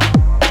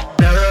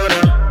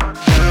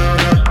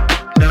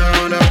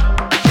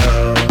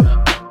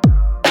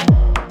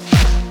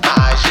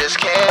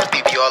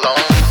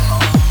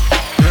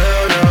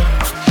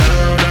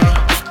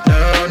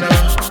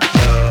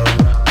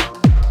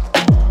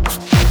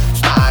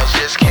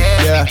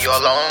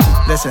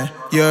 Listen,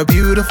 you're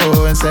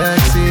beautiful and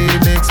sexy,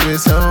 mixed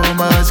with so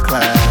much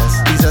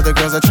class. These other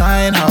girls are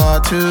trying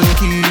hard to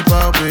keep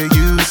up with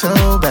you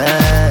so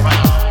bad.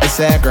 It's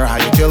sad, girl, how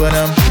you killing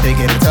them. They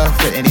get it tough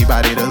for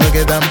anybody to look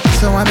at them.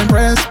 So I'm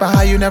impressed by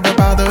how you never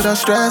bothered or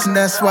stress, and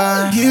that's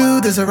why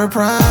you deserve a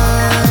prize,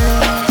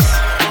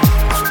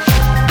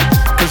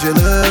 'cause you're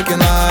looking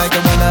like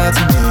a winner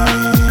to me.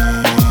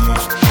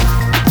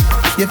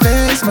 Your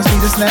face must be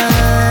the snack,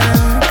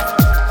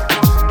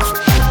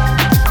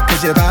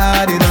 'cause your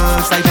body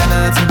looks like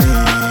dinner to me.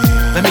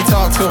 Let me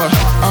talk to her.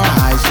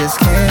 I just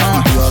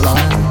can't leave you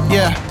alone.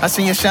 Yeah, I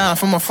seen you shine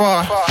from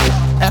afar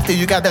after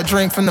you got that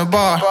drink from the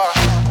bar.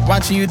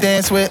 Watching you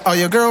dance with all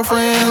your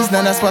girlfriends,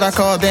 then that's what I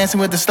call dancing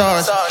with the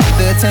stars.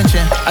 The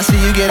attention, I see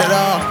you get it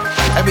all.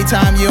 Every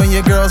time you and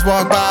your girls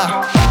walk by,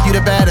 you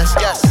the baddest.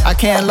 Yes, I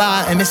can't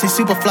lie, and Missy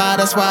Superfly,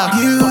 that's why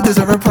you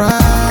deserve a prize,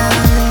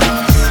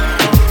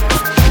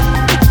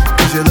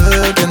 'cause you're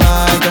looking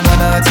like a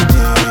winner to me.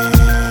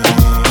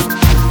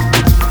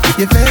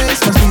 Your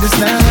face must be the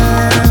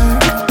snack,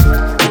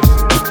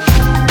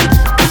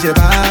 'cause your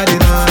body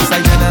looks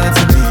like dinner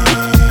to me.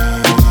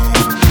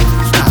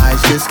 I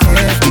just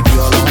can't leave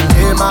you alone.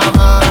 Hey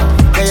mama,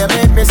 can you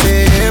make me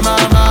say hey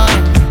mama?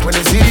 When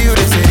they see you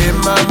they say hey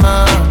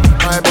mama.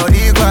 My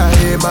body go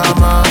hey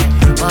mama,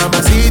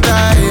 mamacita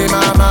hey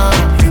mama.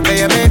 Can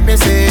you make me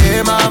say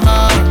hey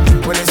mama?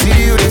 When they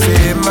see you they say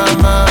hey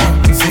mama.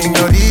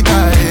 Señorita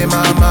hey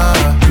mama,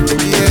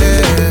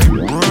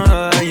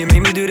 yeah. You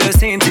make me do the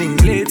same thing.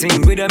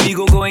 With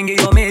amigo, go and get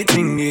your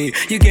mating, eh?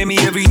 You get me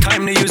every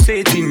time that you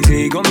say things,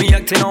 eh? Got me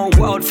acting all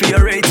wild for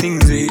your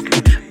ratings, eh?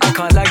 I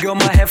can't lie, girl,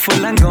 my head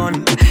full and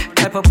gone.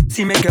 Type of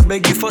pussy make I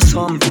beg you for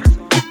some.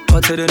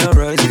 Hotter than a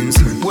rising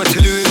sun. What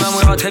you do, man,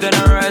 we're hotter than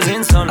a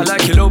rising sun. I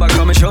like your low back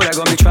on my shoulder,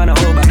 got me tryna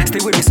hold back. Stay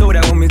with me so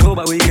that when we go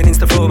back, we can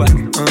insta flow back.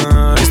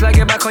 It's like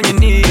get back on your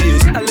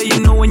knees. I'll let you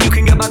know when you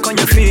can get back on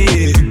your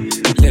feet.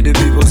 Let the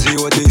people see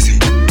what they see,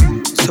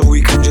 so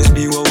we can just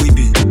be what we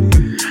be.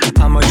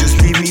 I'ma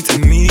just leave me to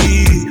me.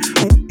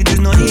 It is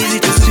not easy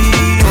to see.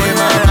 Hey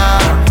mama,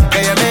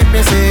 can you make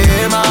me say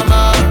hey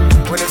mama?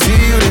 When they see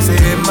you they say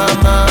hey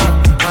mama.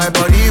 My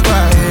body go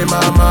hey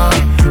mama,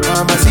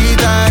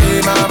 mamacita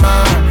hey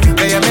mama.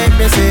 Can you make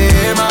me say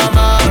hey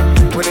mama?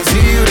 When they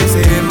see you they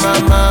say hey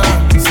mama.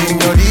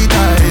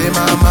 Señorita hey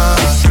mama,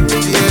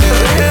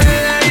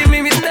 yeah. You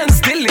make me stand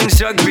still in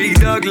shock. Big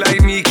dog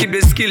like me, keep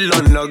the skill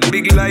unlocked.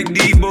 Big like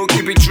Debo,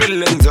 keep it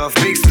drilling tough.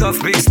 Big stuff,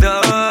 yeah.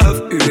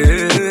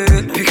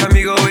 Pick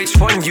amigo, which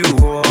one you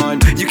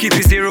want? You keep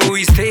it zero,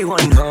 we stay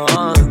one,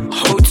 huh?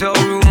 Hotel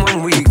room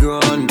when we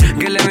gone.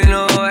 Girl, let me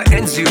know what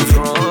ends you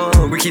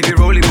from. We keep it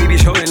rolling, we be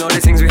showing all the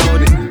things we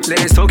holding.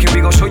 Let's talking,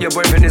 we gon' show your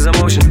boyfriend his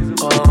emotion.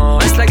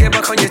 It's like get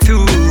back on your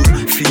 2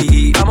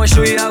 feet. I'ma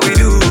show you how we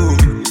do.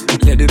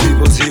 Let the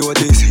people see what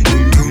they see,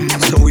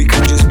 so we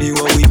can just be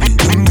what we be.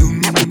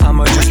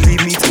 I'ma just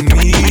leave me to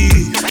me.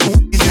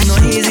 It's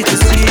not easy to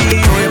see.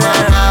 Hey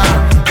mama,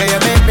 can you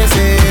make me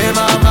say hey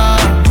mama?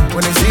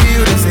 When they see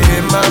you they say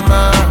hey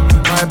mama.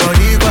 My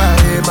body go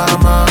hey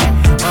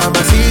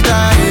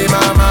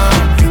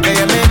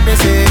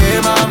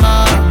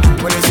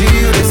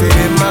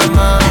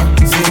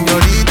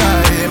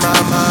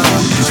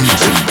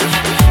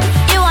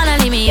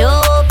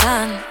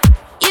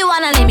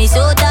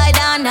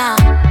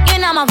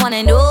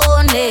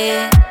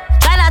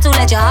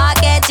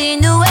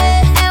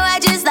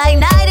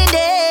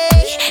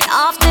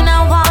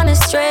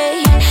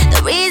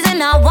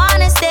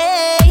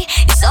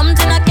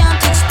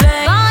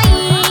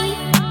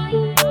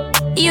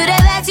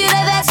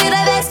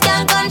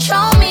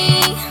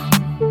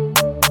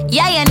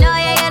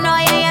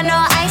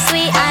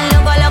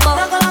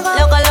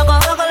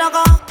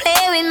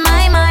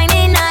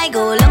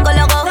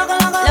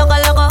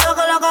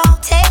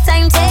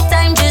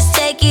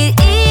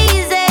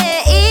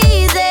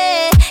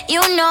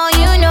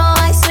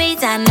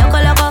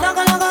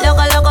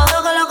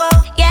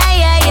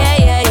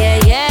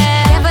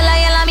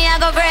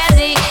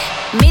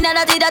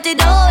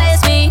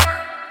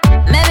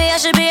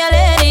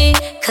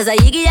Cause a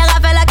yiggy yaga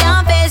fella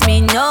can't face me,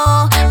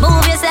 no.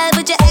 Move yourself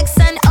with your X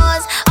and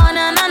O's. Oh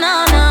no no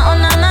no no, oh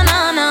no no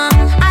no no.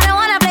 I don't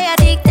wanna play a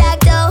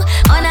tic-tac-toe.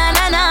 Oh no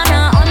no no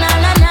no, oh no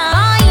no no.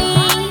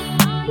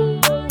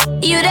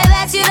 You the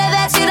best, you the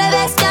best, you the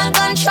best, can't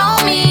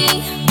control me.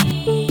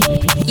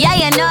 Yeah,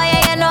 you know, yeah,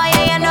 you know,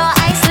 yeah, you know.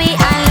 I sweet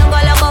and loco,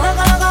 loco,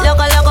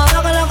 loco, loco,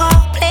 loco, loco.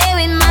 Play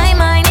with my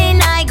mind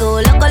and I go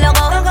loco,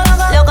 loco, loco,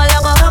 loco,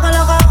 loco,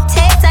 loco.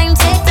 Take time,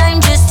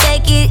 just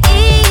take it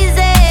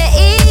easy,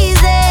 easy.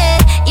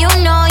 You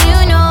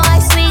know, I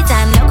sweet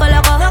and loco,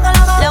 loco, loco,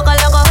 loco,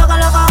 loco, loco,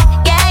 loco.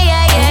 Yeah,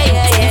 yeah, yeah,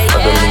 yeah, yeah,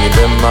 yeah.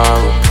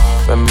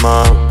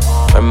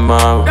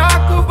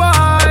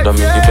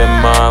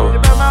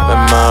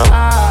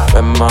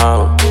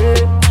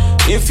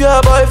 If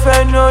your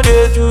boyfriend know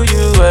they do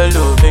you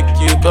well, make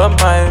you come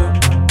my way.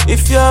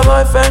 If your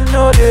boyfriend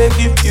know they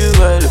give you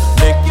well,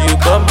 make you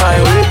come my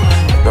way.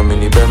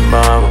 Domini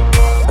Bemma,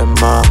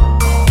 Bemma,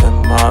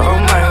 Bemma,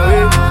 come my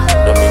way.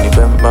 Domini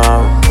Bemma,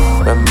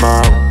 Bemma,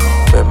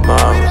 Bemma.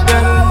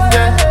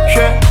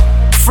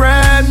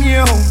 Frame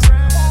you,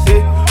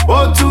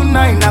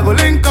 029 I go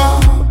link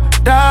up,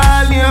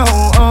 darling.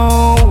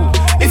 Oh,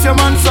 if your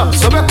man's up,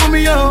 so back with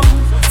me yo.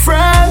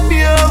 Frame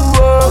you,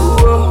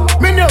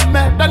 me no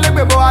man, that let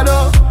me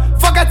boado.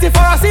 Forget it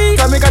for a seat,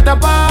 so me got the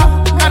bar,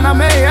 and I'm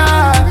here,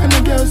 and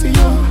the girls see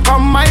you.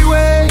 Come my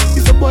way,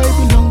 if a boy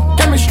belong.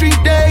 Chemistry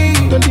day,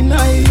 don't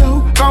deny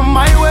you. Come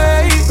my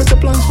way, better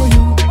plans for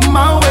you.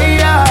 My way,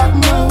 yeah,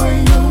 my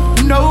way,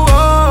 yeah. No,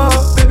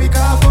 baby,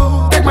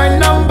 careful. Take my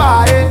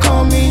number,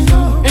 call me,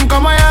 yo. In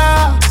come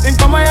here, in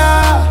come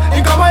here,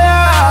 in come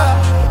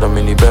here.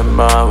 Domini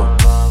Bemba,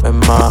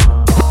 Bemba,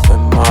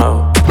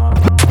 Bemba.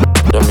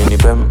 Domini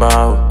Bemba,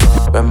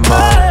 Bemba,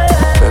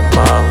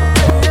 Bemba.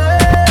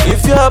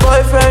 If your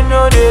boyfriend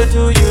know they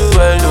do you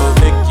well,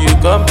 make you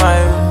come my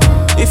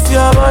way. If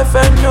your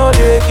boyfriend know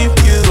they give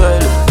you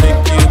well,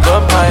 make you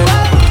come my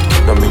way.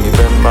 Domini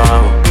Bemba,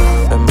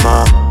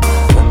 Bemba,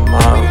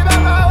 Bemba.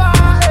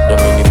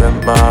 Domini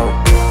Bemba,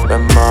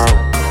 Bemba,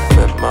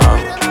 Bemba.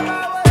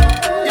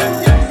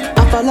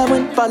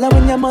 I'm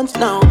following your months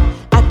now.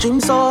 I dream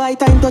so high,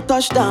 time to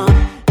touch down.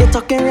 You're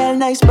talking real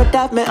nice, but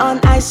have me on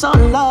ice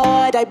on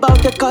Lord. I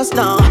bout to cuss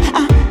now.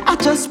 I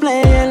just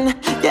playing.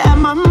 Yeah,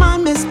 my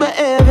mind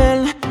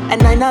misbehaving.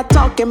 And I'm not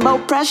talking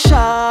about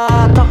pressure.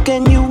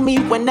 Talking you, me,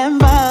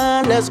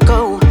 whenever. Let's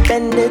go.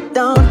 Bend it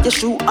down. Your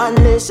shoe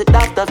unless it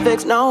off the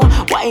fix now.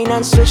 Wine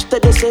and switch to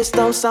the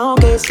system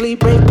sound. Can't sleep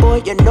break,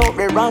 boy, you know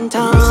we run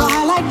town. So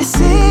I like the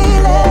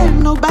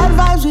ceiling. No bad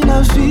vibes, we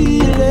not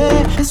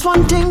feeling. It's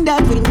one thing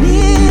that we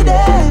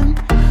needin'.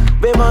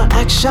 We want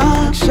action,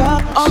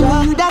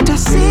 only you that I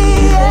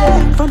see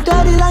it. From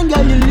dirty line,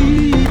 girl, you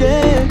lead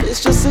it.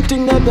 It's just a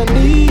thing that I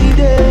need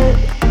it.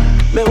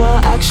 We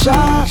want action,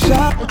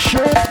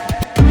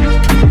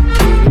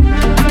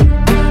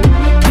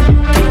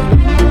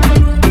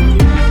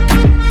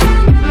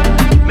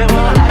 Me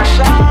want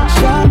action.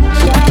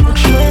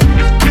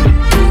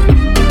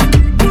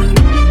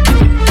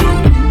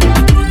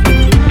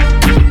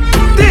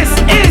 This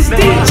is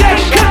DJ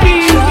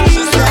Koffee.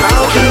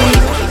 I'll be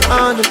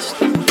honest,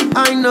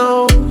 I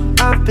know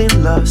I've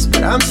been lost,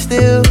 but I'm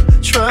still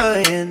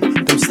trying.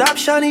 Don't stop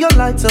shining your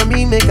lights on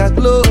me, make I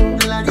glow.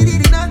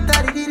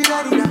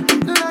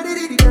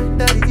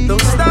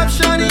 Don't stop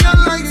shining your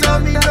lights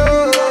on me,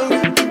 no.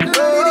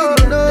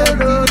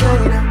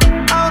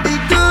 I'll be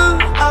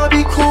good, I'll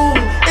be cool.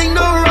 Ain't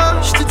no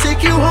rush to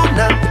take you home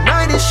now. The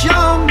night is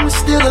young, we're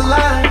still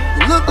alive.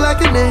 You look like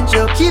an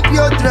angel, keep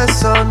your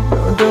dress on.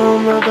 Oh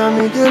my God,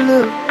 me the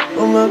look.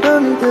 Oh my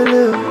God, me the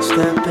look.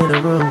 Step in the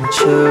room with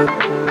you.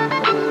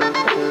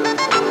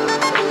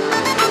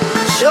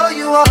 Show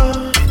you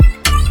all.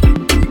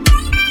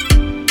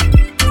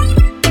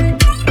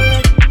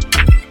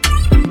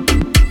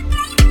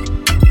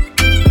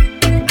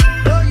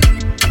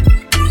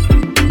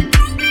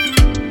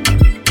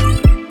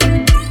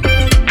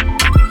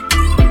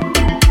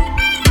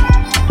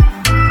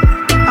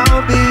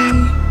 I'll be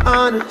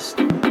honest, I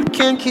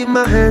can't keep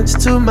my hands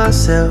to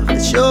myself.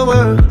 It's your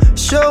world,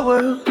 it's your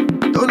world.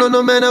 Don't know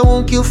no man I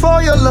won't kill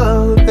for your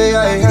love.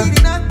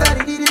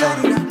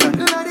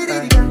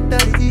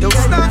 Don't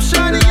stop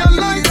shining your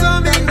lights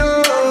on me,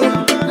 no.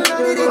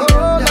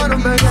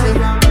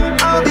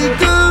 I'll be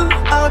good,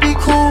 I'll be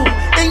cool.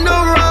 Ain't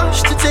no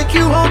rush to take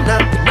you home now.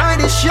 The night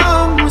is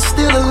young, we're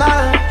still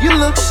alive. You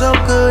look so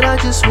good, I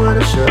just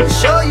wanna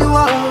show you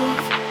off.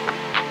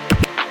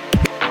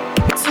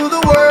 To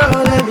the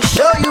world, let me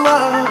show you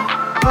off.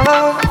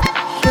 Oh,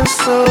 you're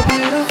so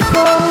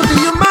beautiful. Do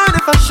you mind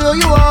if I show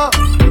you off?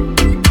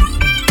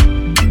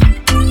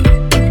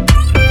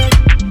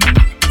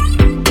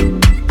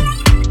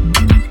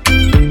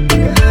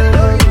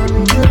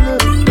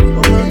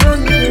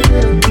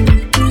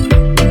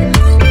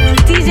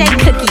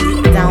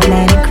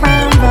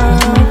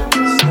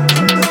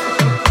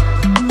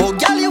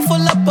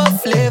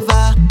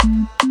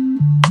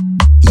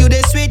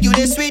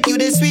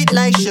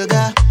 Like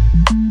sugar.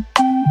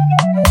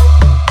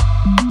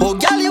 Oh,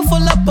 girl, you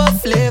full up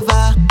of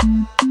flavor.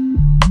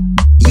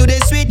 You the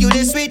sweet, you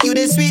the sweet, you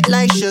the sweet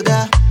like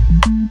sugar.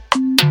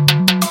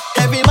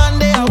 Every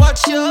Monday I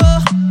watch you.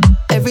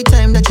 Every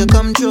time that you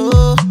come through,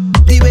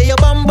 the way you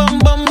bum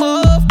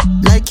move,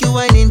 like you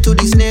whine into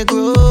the snake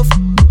groove.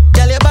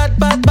 Girl, you bad.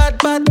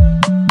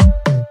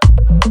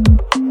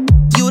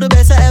 You the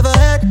best I ever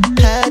had.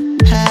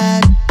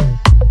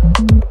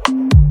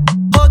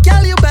 Oh,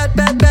 girl, you bad.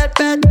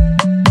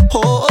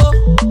 Oh,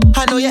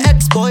 I know your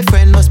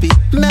ex-boyfriend must be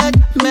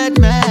mad.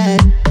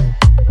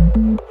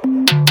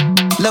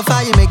 Love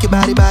how you make your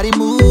body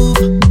move.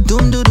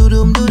 Doom.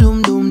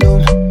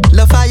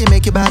 Love how you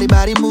make your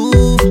body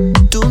move.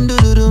 Doom.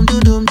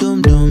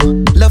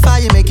 Love how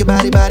you make your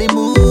body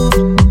move.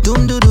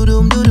 Doom.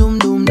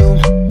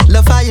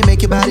 Love how you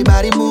make your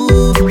body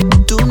move.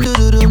 Doom.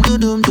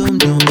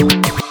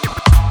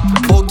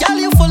 Oh, girl,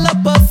 you full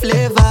up of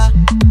flavor.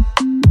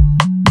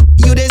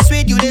 You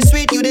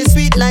dey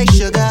sweet like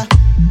sugar.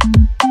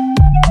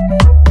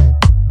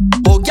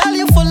 Oh, girl,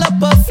 you full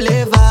up of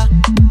flavor.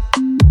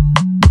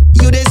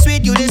 You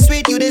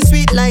dey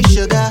sweet like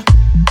sugar.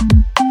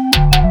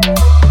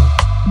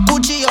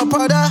 Gucci or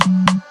Prada,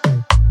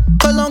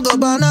 Cologne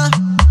Gabbana.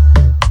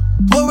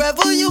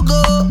 Wherever you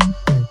go,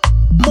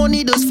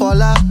 money does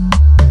follow.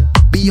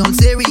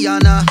 Beyonce,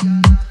 Rihanna,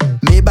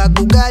 Maybach,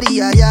 Bugatti,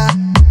 yeah.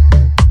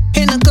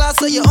 In the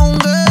class of your own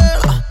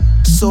girl,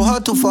 so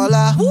hard to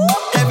follow.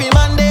 Every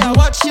Monday I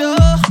watch you.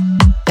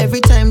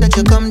 Every time that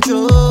you come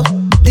through,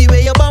 the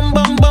way you bum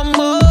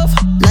move,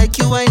 like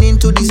you whine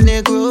into the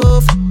snake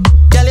groove.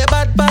 Girl, you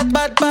bad.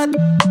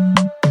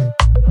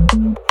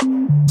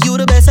 You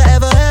the best I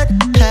ever had.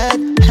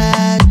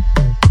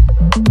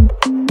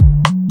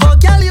 Oh,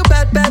 girl, you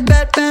bad.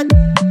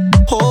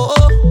 Oh,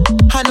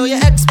 I know your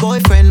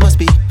ex-boyfriend must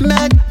be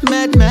mad.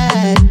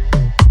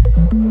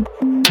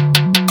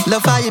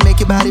 Love how you make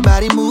your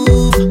body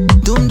move.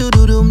 Doom.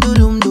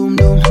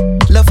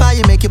 Love how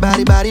you make your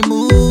body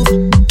move.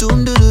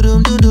 Doom.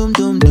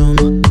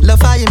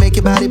 Love how you make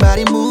your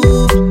body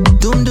move.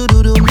 Doom.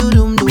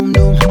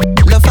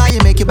 Love how you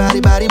make your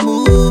body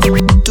move.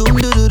 Doom.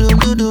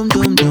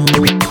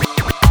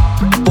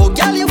 Oh,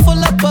 girl, you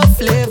full up of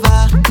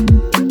flavor.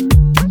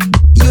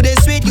 You dey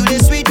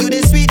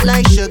sweet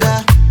like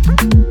sugar.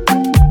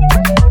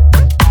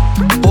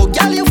 Oh,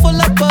 girl, you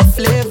full up of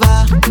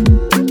flavor.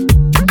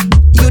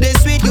 You dey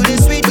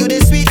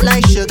sweet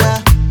like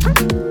sugar.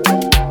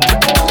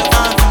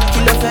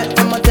 Kilo fat,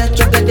 I'ma touch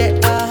your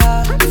bed.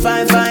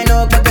 Fine,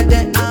 oh, back at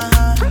that.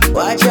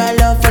 Watch your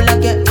love for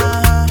like it.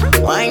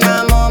 Why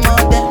not more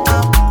that?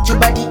 Your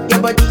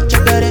body,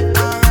 check it.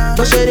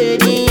 Push it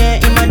in,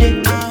 in my day.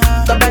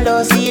 Kabalo,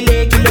 see,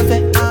 kilo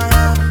fat.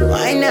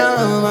 Why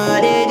now,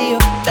 my daddy?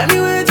 Tell me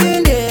what's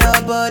in there,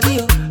 your body.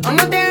 I'm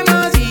a damn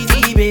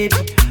easy, baby.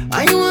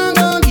 Why you want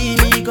to give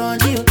me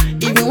control?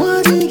 If you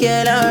want to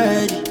get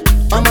already,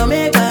 I'ma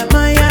make up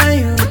my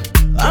you.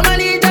 I'ma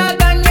need your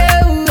candy,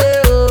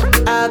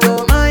 I go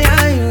my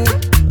you.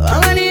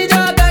 I'ma need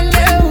your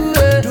candy,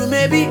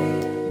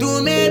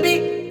 do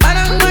maybe. I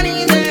don't want to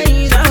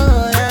say so,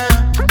 yeah.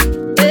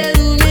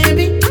 Do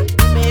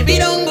maybe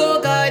don't go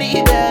carry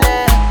that.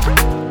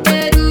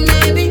 Do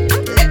maybe,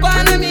 let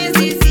one of me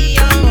see,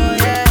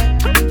 yeah.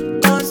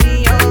 Don't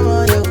see,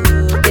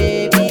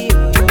 baby.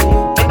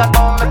 Make a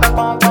pom,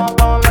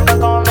 make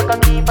a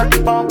keep a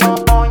deep pom, your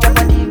body,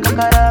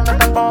 Kokar,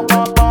 make a pom,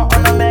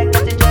 on a make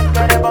it just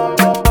get a bom,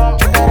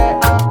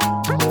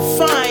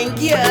 fine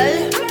girl,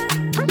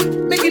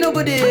 make you no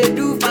go there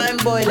do fine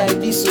boy like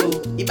this, so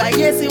if I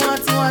hear say one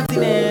thing,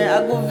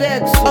 I go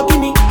vex.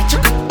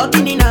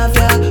 Okini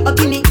navia,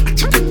 okini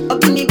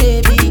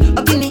baby,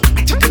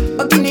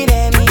 okini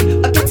remi,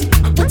 oketi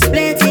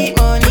plenty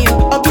money,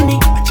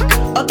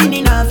 okini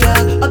navia,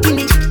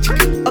 okini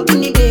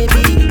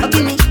baby,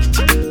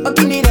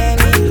 okini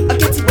remi,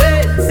 oketi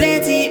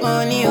plenty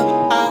money,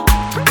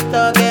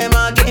 toge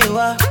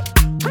makewa,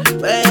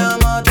 where your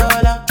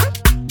motola,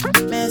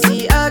 Messi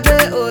age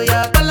oya,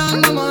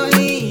 palanga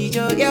money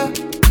ijoya,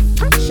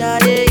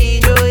 shade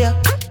ijoya,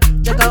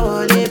 jaka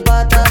wale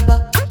patapa,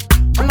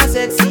 I'm a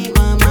sexy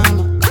mama,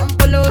 come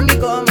follow me,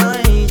 come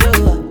my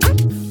ijoya,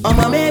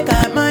 I'ma make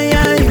up my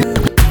you,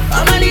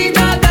 I'ma need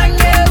your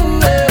candy,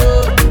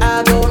 I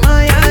go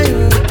my you,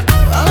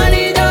 I'ma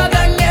need your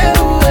candy,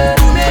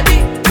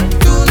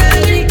 do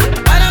maybe,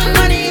 I don't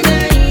want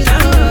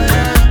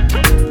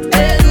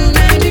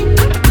anything,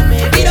 do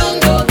maybe don't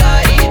go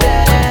carry that.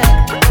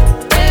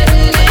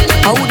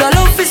 I woulda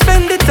love to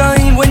spend the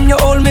time when you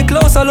hold me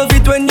close. I love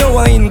it when you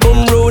wine.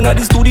 Come round at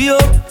the studio,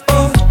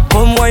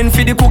 come wine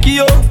for the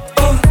cookie,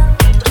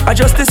 I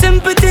just the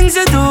simple things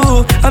you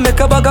do. I make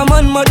a bag of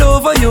man mad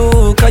over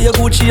you. Cause you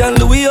Gucci and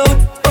Louis out.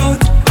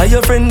 And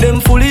your friend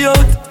them fully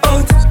out.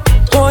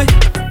 Boy,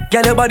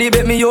 girl your body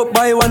bet me up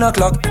by 1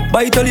 o'clock.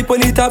 Bite your lip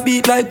on it a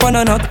beat like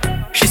banana.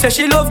 She say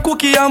she love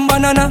cookie and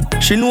banana.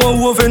 She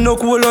know oven no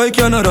cool like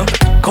Canada.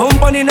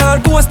 Company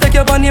not post take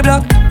you on the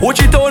block.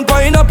 Watch it on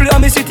pineapple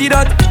and me city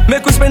that.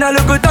 Make us spend a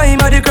little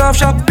time at the craft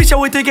shop. Picture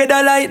we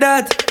together like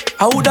that.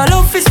 I woulda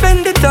love to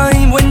spend the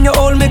time when you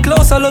hold me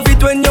close. I love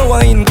it when you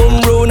wine.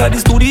 Come round at the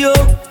studio,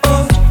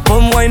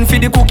 come wine for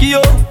the cookie,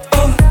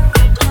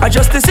 I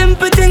just the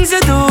simple things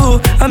you do.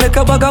 I make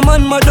a bag of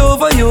man mad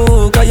over you.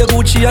 Cause your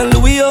Gucci and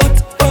Louis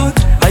out.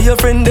 And your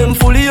friend them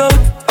fully out.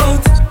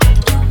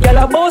 Girl,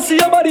 a bossy,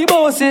 your body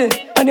bossy.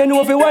 And you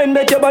know if you wine,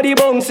 make your body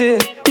bouncy.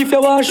 If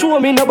you want show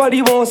me,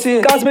 nobody won't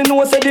see. Cause me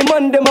know say the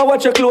man, them a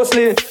watch you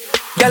closely.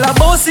 Girl, a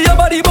bossy, your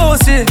body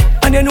bossy.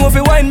 And you know if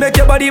you wine, make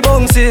your body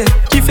bouncy.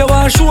 If you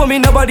want show me,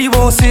 nobody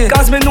won't see.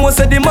 Cause me know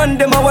say the man,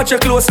 them a watch you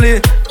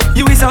closely.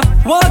 You is a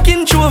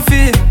walking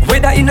trophy.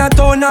 Whether in a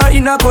town or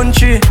in a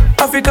country.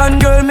 African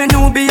girl, me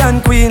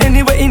Nubian queen.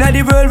 Anywhere in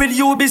the world with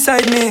you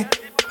beside me.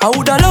 I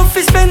woulda love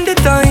to spend the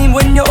time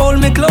when you hold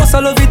me close.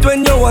 I love it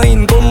when you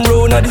wine. Come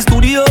round at the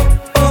studio,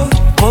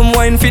 come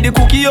wine for the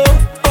cookie,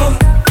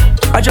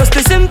 I just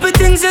the simple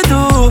things you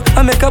do.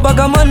 I make a bag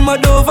of man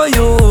mad over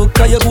you.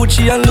 Cause your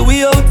Gucci and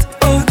Louis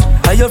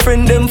out, and your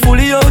friend them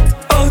fully out.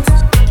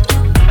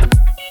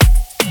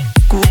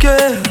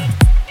 Cookie,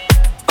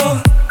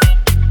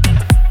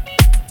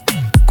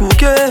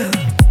 cookie,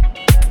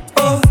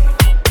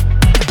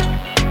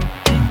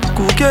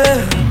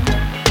 cookie.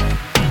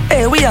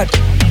 Hey, we are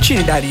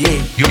Trinidad,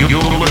 yeah.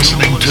 You're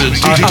listening to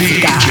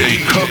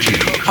DJ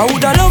Kokar. I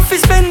woulda love to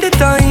spend the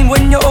time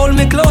when you hold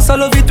me close. I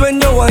love it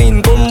when you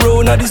wine. Come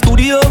round at the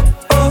studio,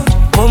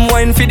 come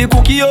wine for the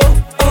cookie,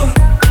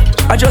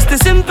 I just the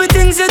simple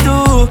things you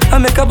do. I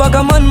make a bag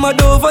of man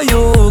mad over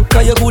you.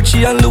 Cause your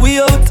Gucci and Louis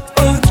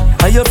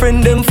out, and your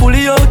friend them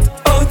fully out.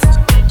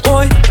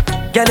 Boy,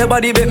 girl your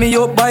body bet me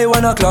up by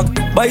 1 o'clock.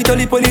 Bite a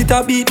lip when it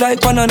a beat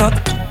like banana.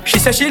 She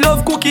say she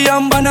love cookie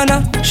and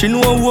banana. She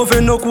know a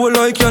oven no cool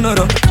like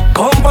Canada.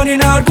 Company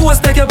now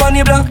ghost take your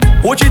bunny black.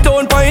 Watch it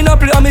on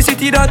pineapple and me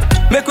city that.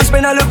 Make we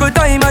spend a little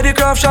time at the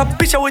craft shop.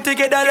 Picture we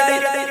together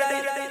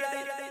like